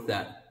remember with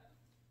that.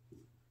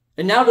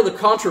 And now to the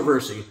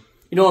controversy.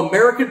 You know,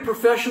 American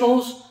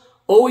professionals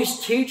always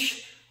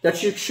teach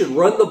that you should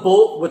run the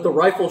bolt with the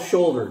rifle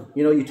shouldered.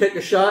 You know, you take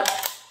a shot,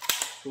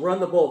 run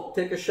the bolt.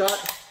 Take a shot,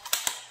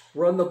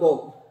 run the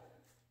bolt.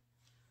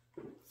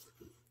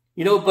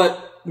 You know,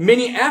 but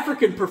many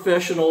African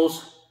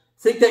professionals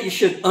think that you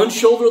should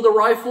unshoulder the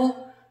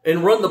rifle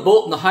and run the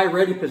bolt in the high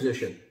ready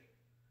position.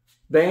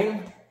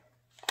 Bang,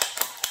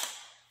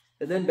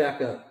 and then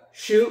back up.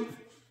 Shoot,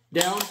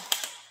 down,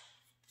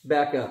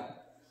 back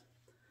up.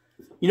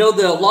 You know,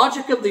 the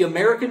logic of the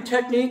American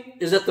technique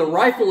is that the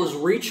rifle is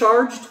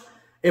recharged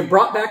and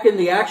brought back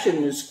into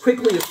action as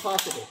quickly as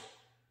possible,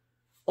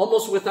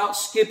 almost without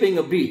skipping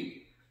a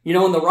beat. You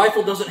know, and the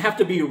rifle doesn't have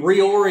to be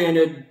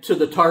reoriented to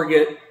the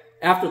target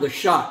after the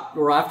shot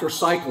or after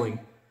cycling.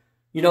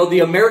 You know, the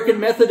American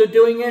method of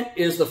doing it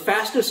is the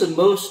fastest and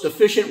most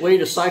efficient way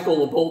to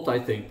cycle a bolt, I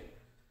think.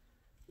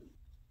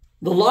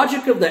 The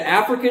logic of the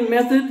African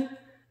method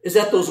is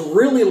that those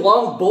really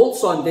long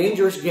bolts on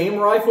dangerous game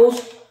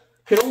rifles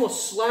can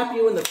almost slap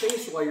you in the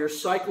face while you're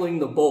cycling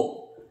the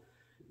bolt.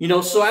 You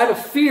know, so out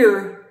of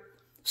fear,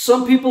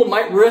 some people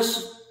might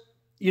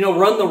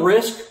run the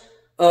risk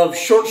of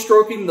short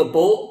stroking the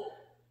bolt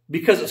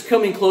because it's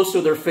coming close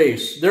to their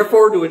face.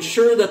 Therefore, to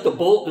ensure that the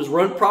bolt is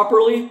run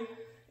properly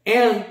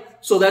and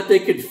so that they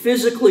could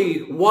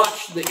physically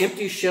watch the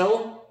empty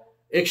shell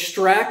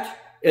extract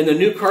and the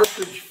new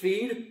cartridge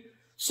feed,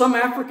 some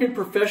African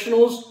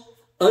professionals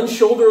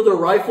unshoulder their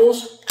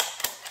rifles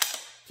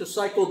to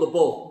cycle the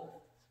bolt.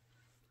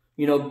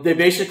 You know, they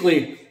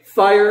basically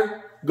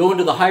fire, go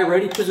into the high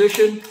ready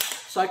position,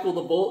 cycle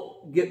the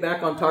bolt, get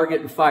back on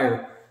target and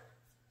fire.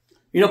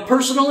 You know,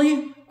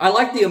 personally, I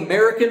like the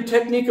American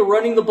technique of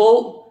running the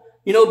bolt,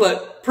 you know,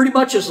 but pretty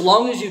much as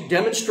long as you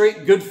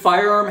demonstrate good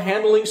firearm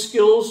handling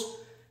skills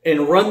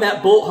and run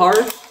that bolt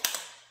hard,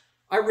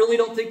 I really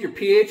don't think your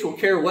PH will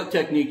care what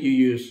technique you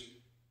use.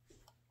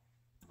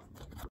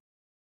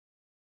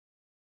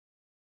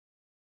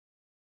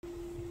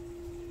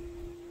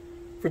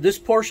 For this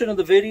portion of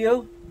the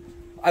video,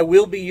 I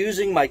will be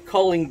using my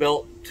culling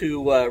belt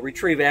to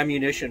retrieve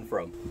ammunition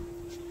from.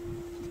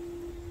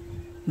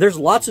 There's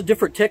lots of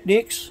different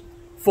techniques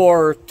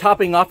for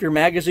topping off your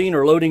magazine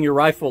or loading your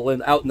rifle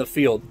out in the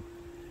field.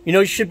 You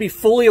know, you should be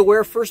fully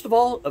aware, first of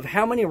all, of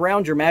how many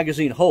rounds your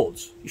magazine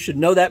holds. You should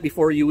know that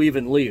before you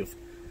even leave.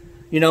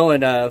 You know,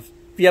 and if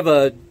you have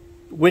a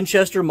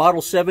Winchester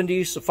Model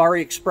 70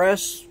 Safari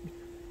Express,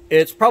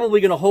 it's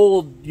probably going to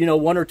hold, you know,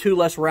 1 or 2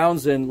 less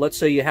rounds than, let's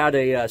say, you had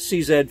a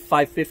CZ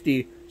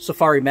 550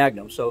 Safari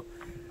Magnum. So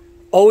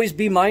always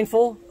be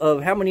mindful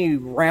of how many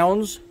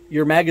rounds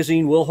your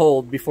magazine will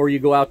hold before you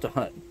go out to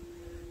hunt.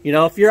 You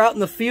know, if you're out in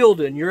the field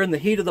and you're in the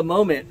heat of the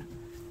moment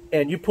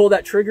and you pull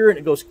that trigger and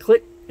it goes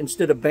click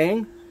instead of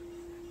bang,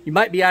 you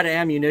might be out of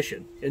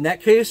ammunition. In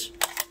that case,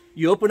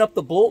 you open up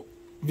the bolt,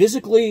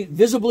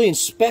 visibly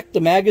inspect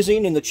the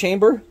magazine in the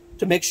chamber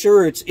to make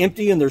sure it's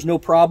empty and there's no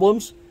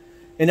problems.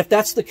 And if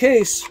that's the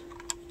case,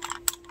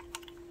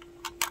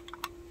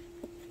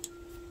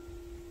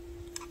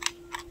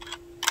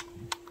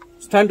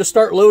 it's time to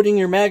start loading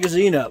your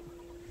magazine up.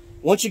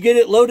 Once you get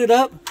it loaded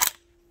up,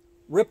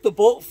 rip the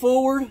bolt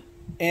forward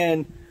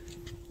and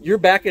you're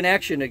back in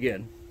action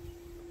again.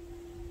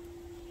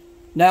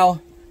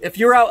 Now, if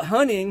you're out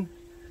hunting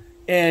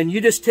and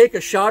you just take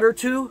a shot or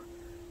two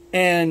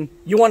and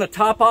you want to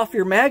top off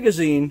your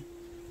magazine,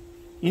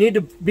 you need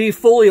to be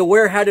fully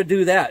aware how to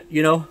do that,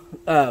 you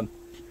know.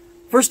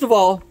 First of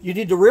all, you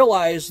need to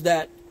realize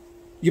that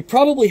you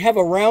probably have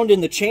a round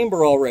in the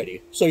chamber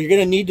already. So you're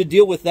going to need to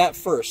deal with that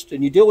first.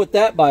 And you deal with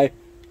that by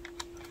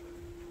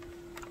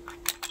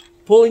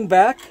pulling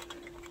back,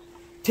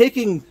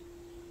 taking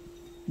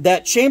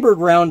that chambered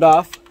round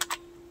off,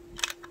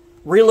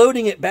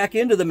 reloading it back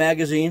into the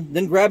magazine,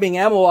 then grabbing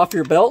ammo off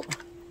your belt,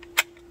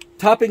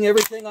 topping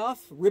everything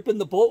off, ripping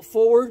the bolt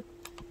forward,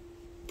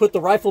 put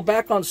the rifle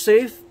back on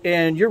safe,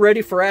 and you're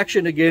ready for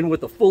action again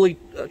with a fully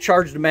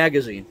charged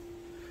magazine.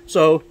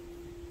 So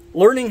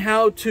learning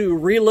how to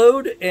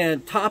reload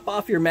and top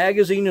off your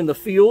magazine in the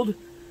field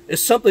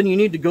is something you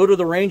need to go to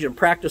the range and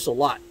practice a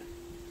lot,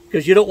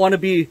 because you don't want to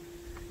be,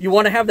 you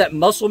want to have that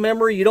muscle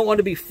memory. You don't want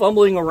to be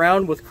fumbling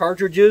around with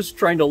cartridges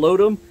trying to load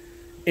them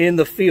in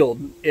the field.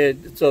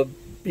 It's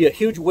be a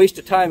huge waste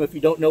of time if you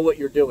don't know what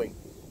you're doing.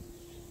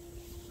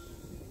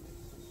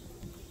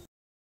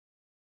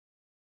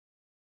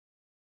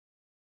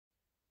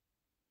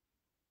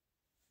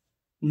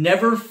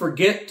 Never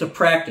forget to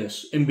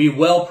practice and be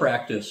well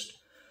practiced.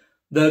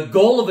 The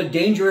goal of a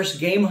dangerous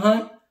game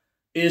hunt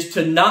is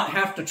to not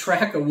have to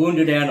track a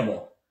wounded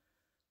animal.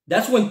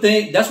 That's when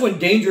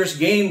dangerous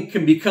game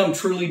can become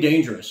truly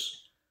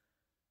dangerous.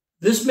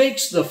 This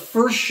makes the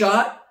first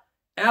shot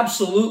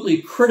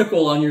absolutely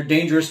critical on your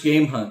dangerous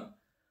game hunt.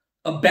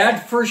 A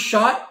bad first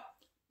shot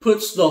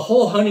puts the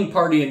whole hunting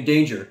party in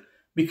danger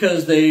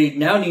because they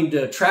now need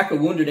to track a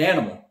wounded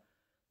animal.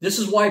 This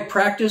is why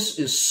practice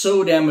is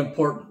so damn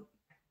important.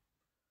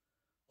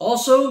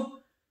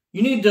 Also,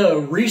 you need to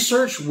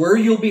research where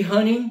you'll be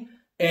hunting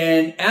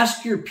and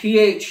ask your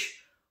PH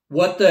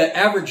what the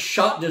average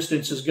shot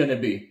distance is going to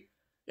be.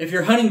 If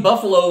you're hunting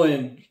buffalo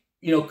in,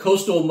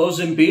 coastal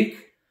Mozambique,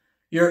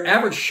 your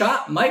average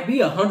shot might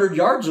be 100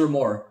 yards or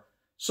more.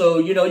 So,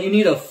 you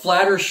need a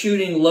flatter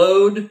shooting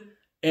load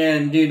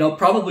and,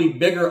 probably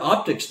bigger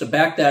optics to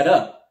back that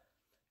up.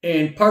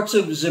 In parts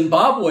of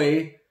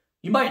Zimbabwe,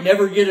 you might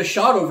never get a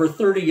shot over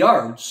 30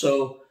 yards.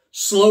 So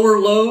slower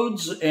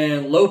loads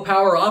and low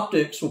power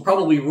optics will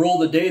probably rule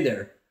the day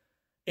there.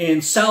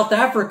 In South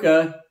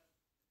Africa,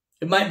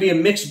 it might be a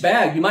mixed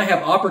bag. You might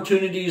have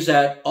opportunities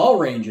at all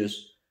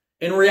ranges.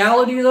 In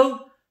reality, though,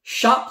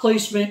 shot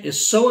placement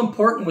is so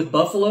important with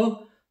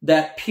buffalo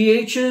that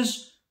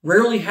PHs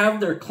rarely have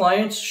their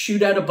clients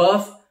shoot at a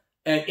buff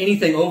at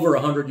anything over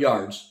 100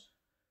 yards.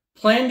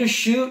 Plan to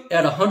shoot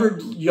at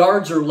 100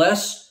 yards or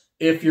less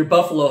if you're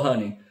buffalo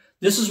hunting.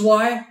 This is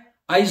why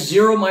I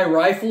zero my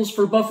rifles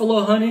for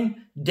buffalo hunting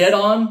dead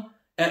on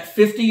at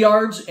 50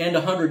 yards and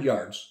 100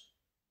 yards.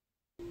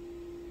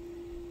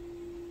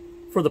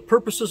 For the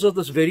purposes of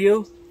this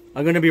video,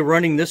 I'm going to be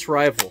running this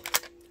rifle.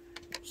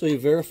 So you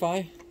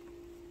verify.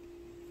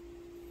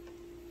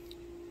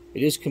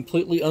 It is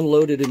completely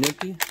unloaded and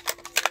empty.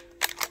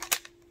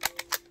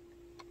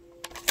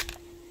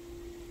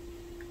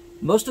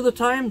 Most of the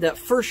time, that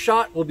first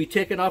shot will be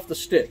taken off the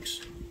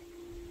sticks.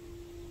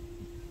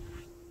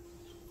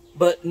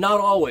 But not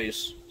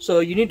always.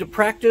 So you need to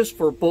practice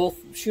for both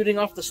shooting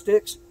off the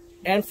sticks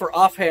and for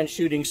offhand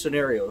shooting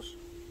scenarios.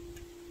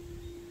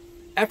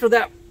 After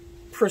that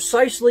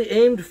precisely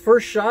aimed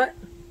first shot,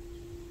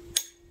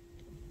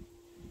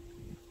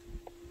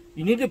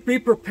 you need to be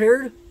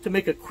prepared to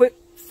make a quick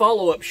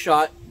follow-up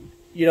shot,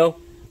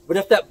 But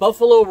if that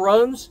buffalo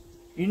runs,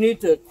 you need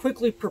to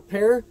quickly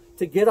prepare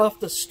to get off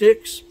the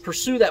sticks,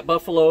 pursue that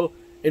buffalo,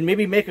 and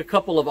maybe make a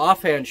couple of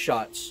offhand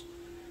shots.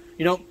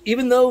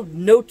 Even though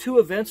no two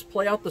events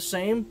play out the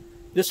same,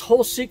 this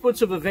whole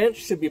sequence of events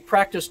should be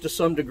practiced to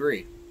some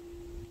degree.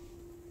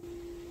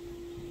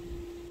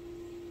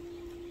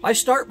 I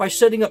start by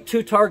setting up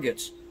two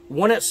targets,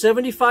 one at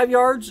 75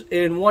 yards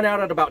and one out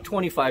at about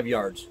 25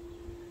 yards.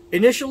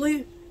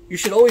 Initially, you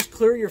should always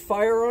clear your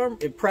firearm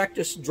and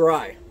practice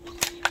dry.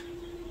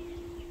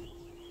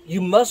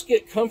 You must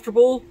get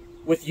comfortable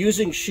with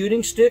using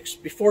shooting sticks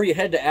before you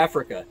head to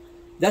Africa.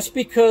 That's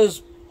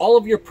because all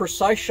of your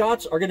precise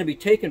shots are going to be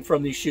taken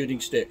from these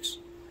shooting sticks.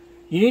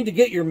 You need to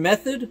get your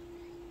method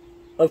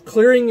of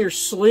clearing your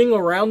sling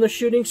around the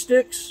shooting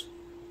sticks,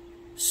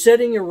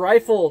 setting your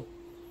rifle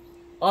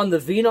on the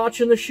V-notch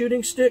in the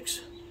shooting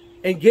sticks,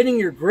 and getting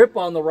your grip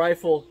on the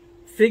rifle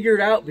figured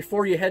out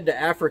before you head to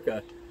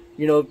Africa,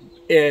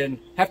 and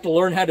have to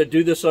learn how to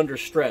do this under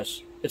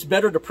stress. It's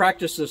better to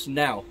practice this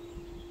now.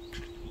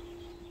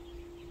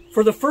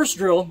 For the first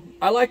drill,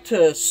 I like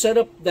to set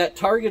up that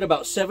target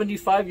about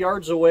 75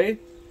 yards away.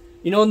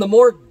 And the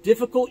more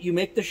difficult you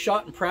make this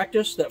shot in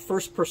practice, that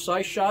first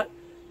precise shot,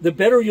 the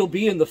better you'll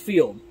be in the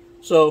field.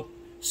 So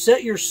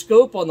set your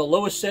scope on the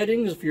lowest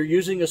settings if you're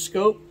using a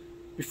scope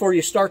before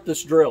you start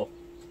this drill.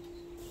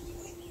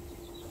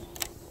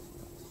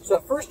 So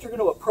at first you're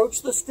going to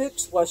approach the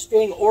sticks while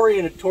staying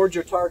oriented towards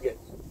your target.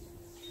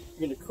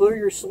 You're going to clear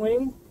your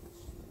sling,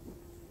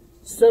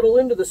 settle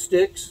into the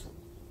sticks,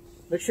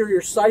 make sure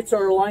your sights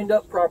are lined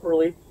up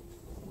properly,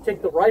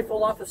 take the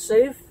rifle off a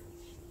safe,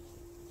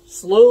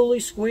 slowly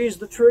squeeze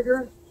the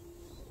trigger,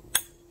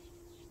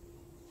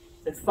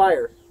 and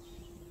fire.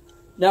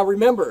 Now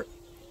remember,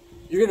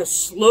 you're going to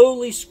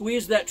slowly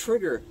squeeze that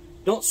trigger.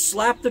 Don't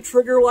slap the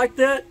trigger like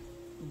that,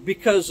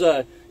 because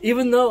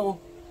even though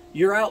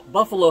you're out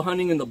buffalo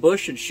hunting in the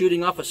bush and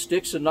shooting off of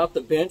sticks and not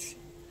the bench,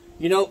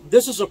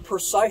 this is a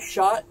precise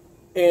shot,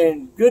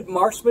 and good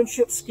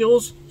marksmanship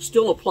skills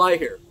still apply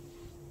here.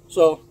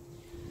 So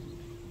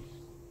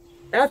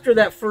after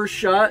that first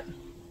shot,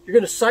 you're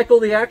going to cycle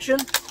the action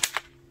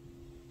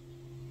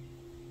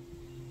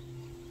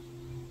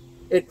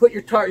and put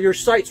your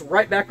sights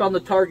right back on the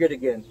target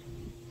again.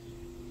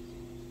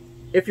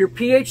 If your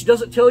PH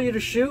doesn't tell you to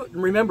shoot,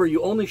 and remember,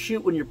 you only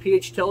shoot when your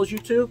PH tells you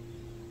to.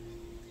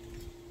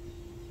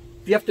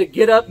 If you have to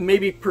get up and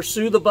maybe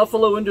pursue the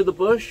buffalo into the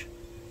bush,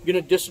 you're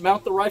going to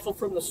dismount the rifle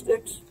from the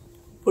sticks,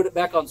 put it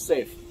back on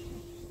safe.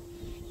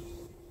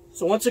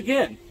 So once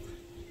again,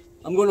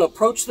 I'm going to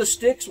approach the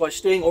sticks while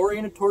staying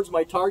oriented towards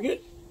my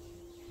target.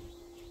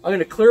 I'm going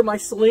to clear my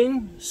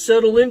sling,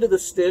 settle into the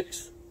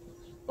sticks,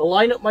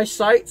 align up my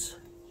sights,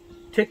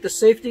 take the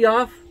safety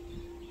off,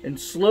 and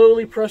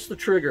slowly press the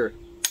trigger.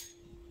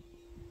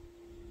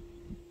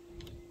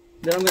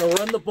 Then I'm going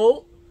to run the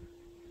bolt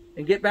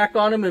and get back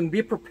on him and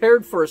be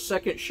prepared for a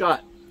second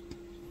shot.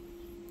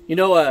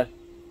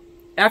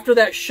 After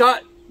that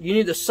shot, you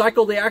need to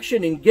cycle the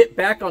action and get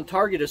back on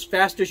target as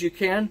fast as you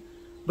can,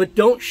 but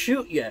don't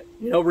shoot yet.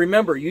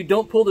 Remember, you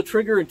don't pull the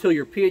trigger until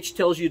your PH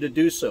tells you to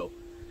do so.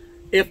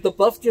 If the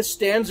buff just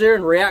stands there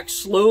and reacts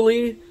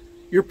slowly,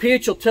 your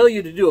PH will tell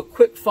you to do a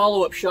quick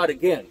follow-up shot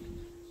again.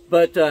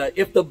 But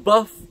if the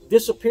buff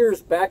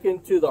disappears back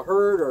into the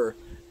herd or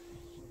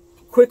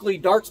quickly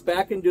darts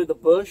back into the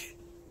bush,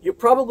 you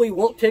probably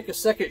won't take a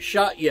second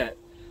shot yet.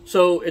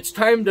 So it's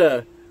time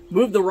to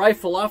move the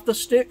rifle off the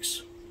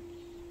sticks,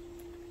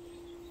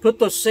 put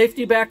the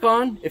safety back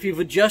on. If you've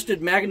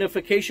adjusted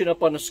magnification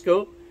up on the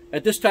scope,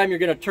 at this time you're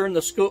going to turn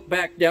the scope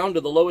back down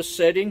to the lowest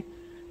setting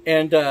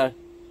and,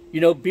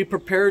 be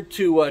prepared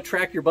to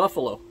track your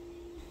buffalo.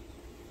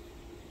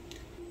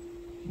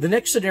 The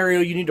next scenario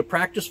you need to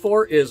practice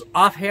for is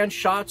offhand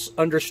shots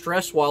under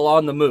stress while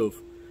on the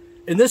move.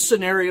 In this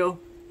scenario,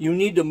 you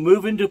need to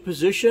move into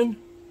position,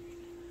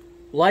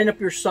 line up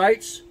your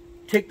sights,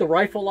 take the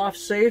rifle off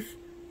safe,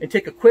 and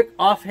take a quick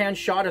offhand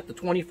shot at the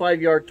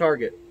 25-yard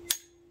target.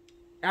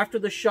 After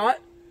the shot,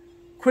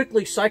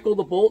 quickly cycle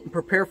the bolt and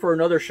prepare for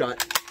another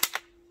shot.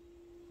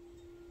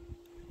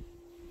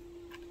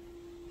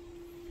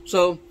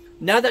 So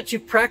now that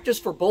you've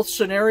practiced for both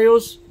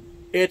scenarios,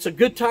 it's a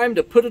good time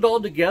to put it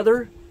all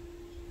together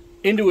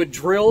into a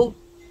drill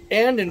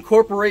and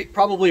incorporate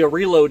probably a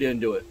reload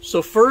into it.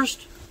 So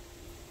first,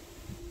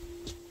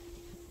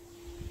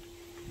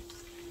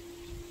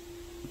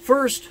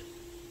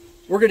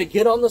 we're going to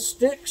get on the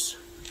sticks,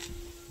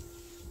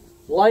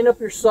 line up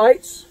your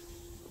sights,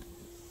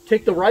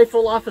 take the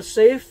rifle off a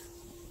safe,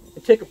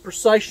 and take a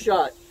precise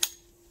shot.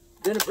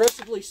 Then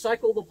aggressively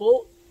cycle the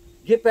bolt,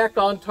 get back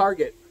on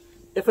target.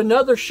 If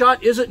another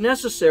shot isn't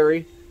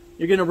necessary,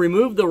 you're going to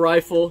remove the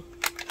rifle,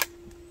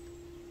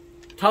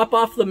 top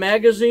off the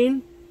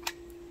magazine,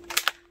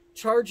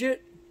 charge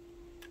it,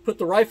 put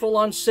the rifle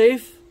on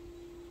safe,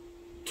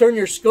 turn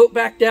your scope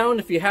back down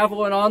if you have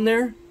one on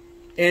there,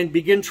 and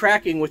begin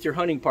tracking with your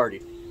hunting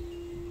party.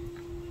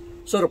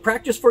 So to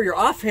practice for your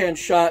offhand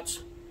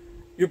shots,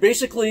 you're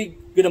basically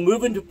going to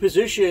move into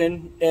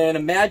position and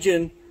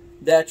imagine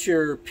that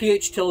your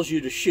PH tells you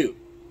to shoot.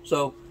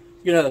 So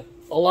you're going to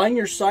align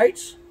your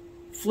sights,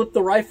 flip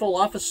the rifle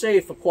off a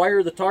safe,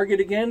 acquire the target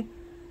again,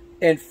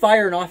 and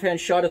fire an offhand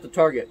shot at the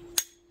target.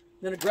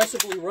 Then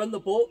aggressively run the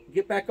bolt,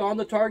 get back on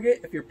the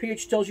target. If your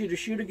PH tells you to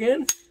shoot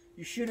again,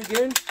 you shoot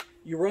again,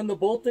 you run the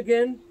bolt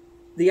again.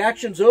 The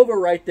action's over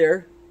right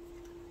there.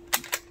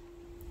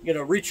 You're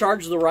going to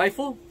recharge the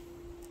rifle,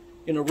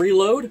 you're going to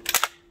reload,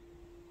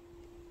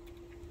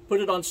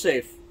 put it on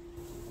safe.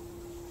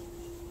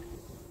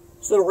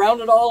 So to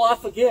round it all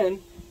off again,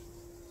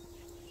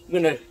 I'm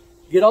going to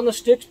get on the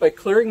sticks by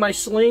clearing my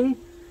sling,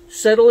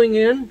 settling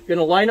in, going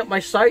to line up my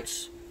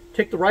sights,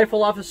 take the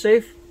rifle off a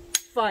safe,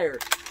 fire.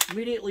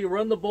 Immediately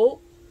run the bolt.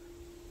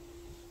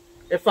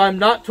 If I'm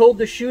not told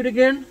to shoot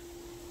again,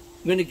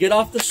 I'm going to get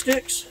off the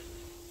sticks,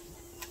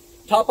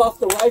 top off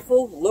the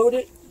rifle, load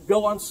it,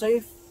 go on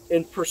safe,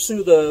 and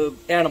pursue the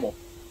animal.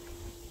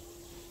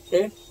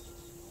 Okay?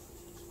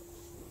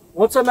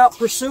 Once I'm out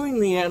pursuing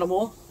the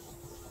animal,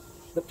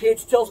 the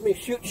PH tells me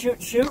shoot,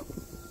 shoot, shoot.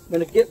 I'm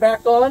going to get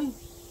back on,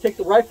 take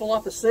the rifle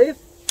off the safe,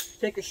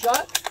 take a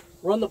shot,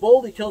 run the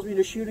bolt. He tells me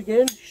to shoot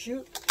again,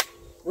 shoot,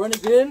 run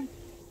again.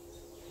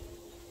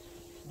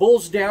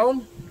 Bull's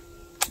down.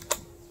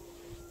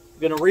 I'm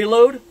going to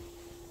reload.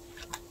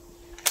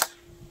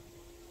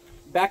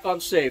 Back on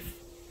safe.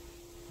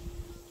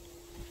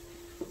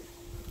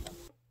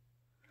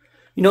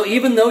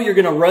 Even though you're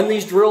going to run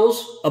these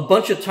drills a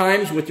bunch of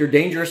times with your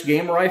dangerous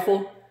game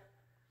rifle,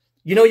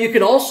 you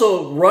can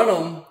also run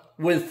them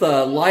with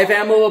live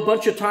ammo a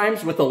bunch of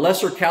times with a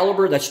lesser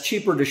caliber that's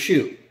cheaper to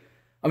shoot.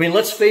 I mean,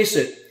 let's face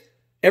it,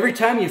 every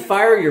time you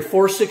fire your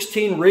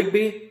 .416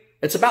 Rigby,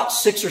 it's about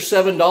 $6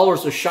 or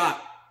 $7 a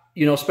shot,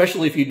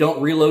 especially if you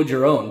don't reload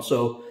your own.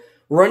 So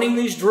running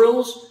these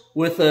drills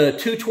with a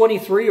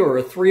 .223 or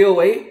a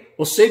 .308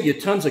 will save you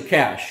tons of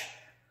cash.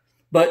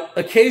 But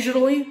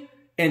occasionally,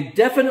 and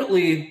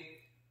definitely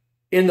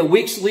in the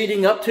weeks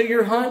leading up to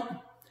your hunt,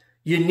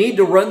 you need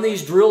to run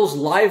these drills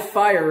live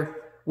fire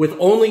with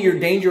only your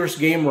dangerous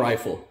game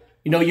rifle.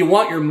 You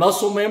want your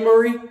muscle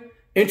memory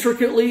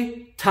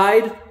intricately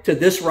tied to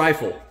this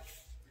rifle.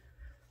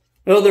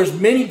 There's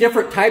many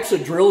different types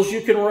of drills you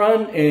can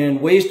run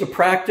and ways to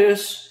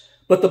practice,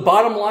 but the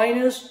bottom line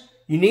is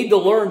you need to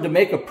learn to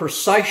make a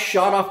precise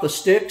shot off the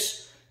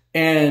sticks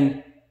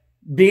and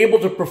be able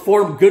to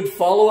perform good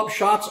follow-up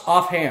shots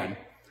offhand.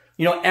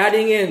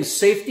 Adding in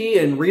safety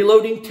and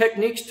reloading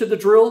techniques to the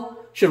drill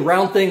should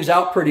round things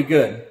out pretty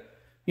good.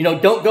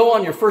 Don't go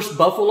on your first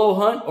buffalo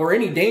hunt or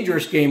any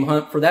dangerous game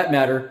hunt for that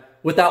matter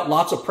without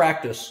lots of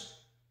practice.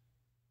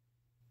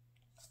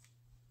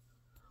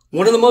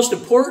 One of the most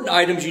important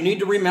items you need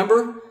to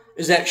remember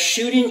is that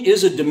shooting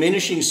is a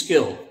diminishing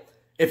skill.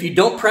 If you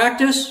don't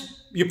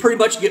practice, you pretty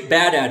much get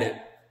bad at it.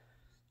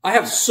 I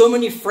have so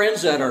many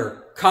friends that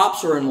are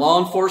cops or in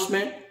law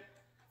enforcement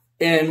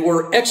and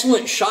were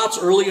excellent shots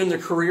early in their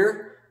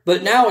career,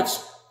 but now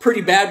it's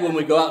pretty bad when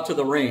we go out to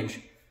the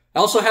range. I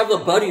also have a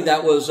buddy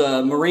that was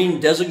a Marine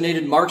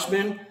designated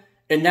marksman,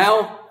 and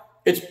now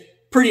it's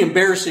pretty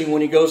embarrassing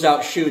when he goes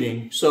out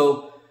shooting.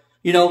 So,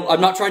 you know,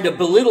 I'm not trying to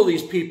belittle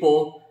these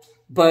people,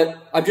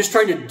 but I'm just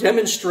trying to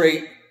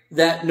demonstrate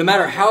that no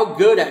matter how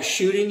good at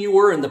shooting you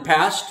were in the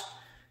past,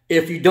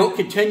 if you don't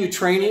continue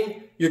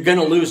training, you're going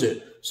to lose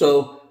it.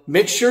 So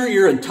make sure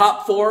you're in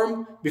top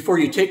form before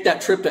you take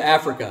that trip to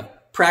Africa.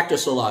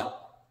 Practice a lot.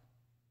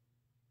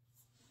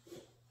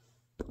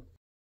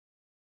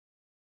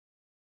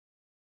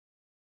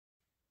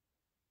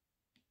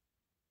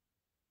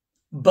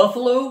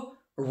 Buffalo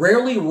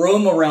rarely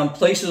roam around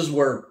places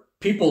where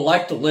people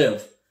like to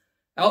live.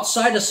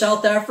 Outside of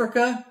South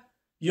Africa,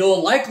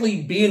 you'll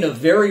likely be in a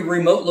very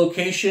remote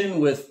location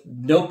with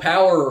no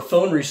power or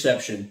phone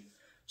reception.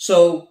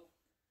 So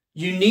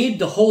you need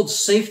to hold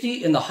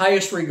safety in the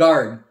highest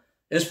regard.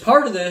 As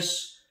part of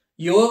this,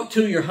 you owe it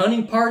to your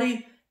hunting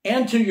party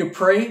and to your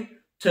prey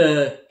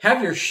to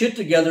have your shit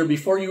together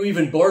before you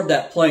even board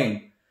that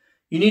plane.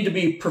 You need to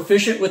be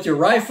proficient with your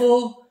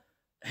rifle,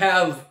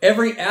 have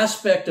every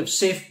aspect of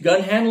safe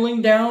gun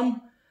handling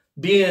down,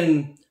 be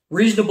in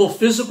reasonable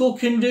physical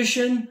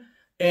condition,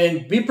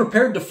 and be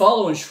prepared to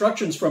follow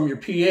instructions from your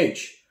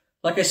PH.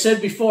 Like I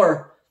said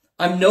before,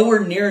 I'm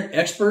nowhere near an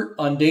expert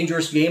on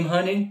dangerous game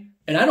hunting,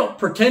 and I don't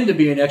pretend to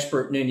be an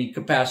expert in any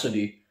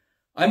capacity.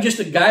 I'm just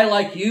a guy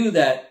like you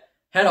that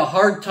had a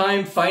hard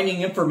time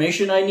finding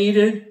information I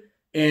needed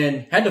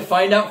and had to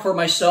find out for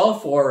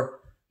myself, or,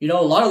 you know,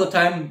 a lot of the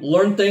time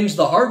learn things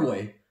the hard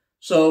way.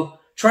 So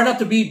try not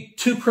to be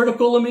too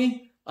critical of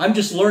me. I'm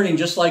just learning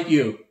just like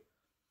you.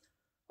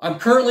 I'm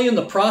currently in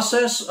the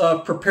process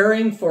of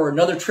preparing for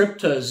another trip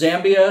to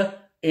Zambia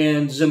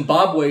and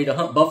Zimbabwe to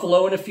hunt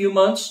buffalo in a few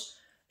months,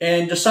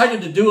 and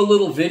decided to do a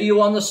little video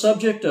on the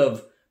subject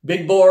of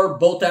big bore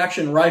bolt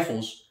action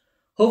rifles.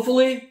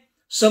 Hopefully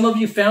some of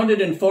you found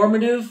it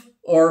informative,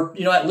 or,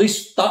 you know, at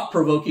least thought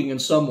provoking in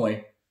some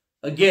way.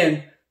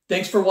 Again,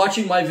 thanks for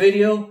watching my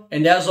video,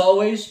 and as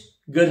always,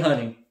 good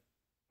hunting.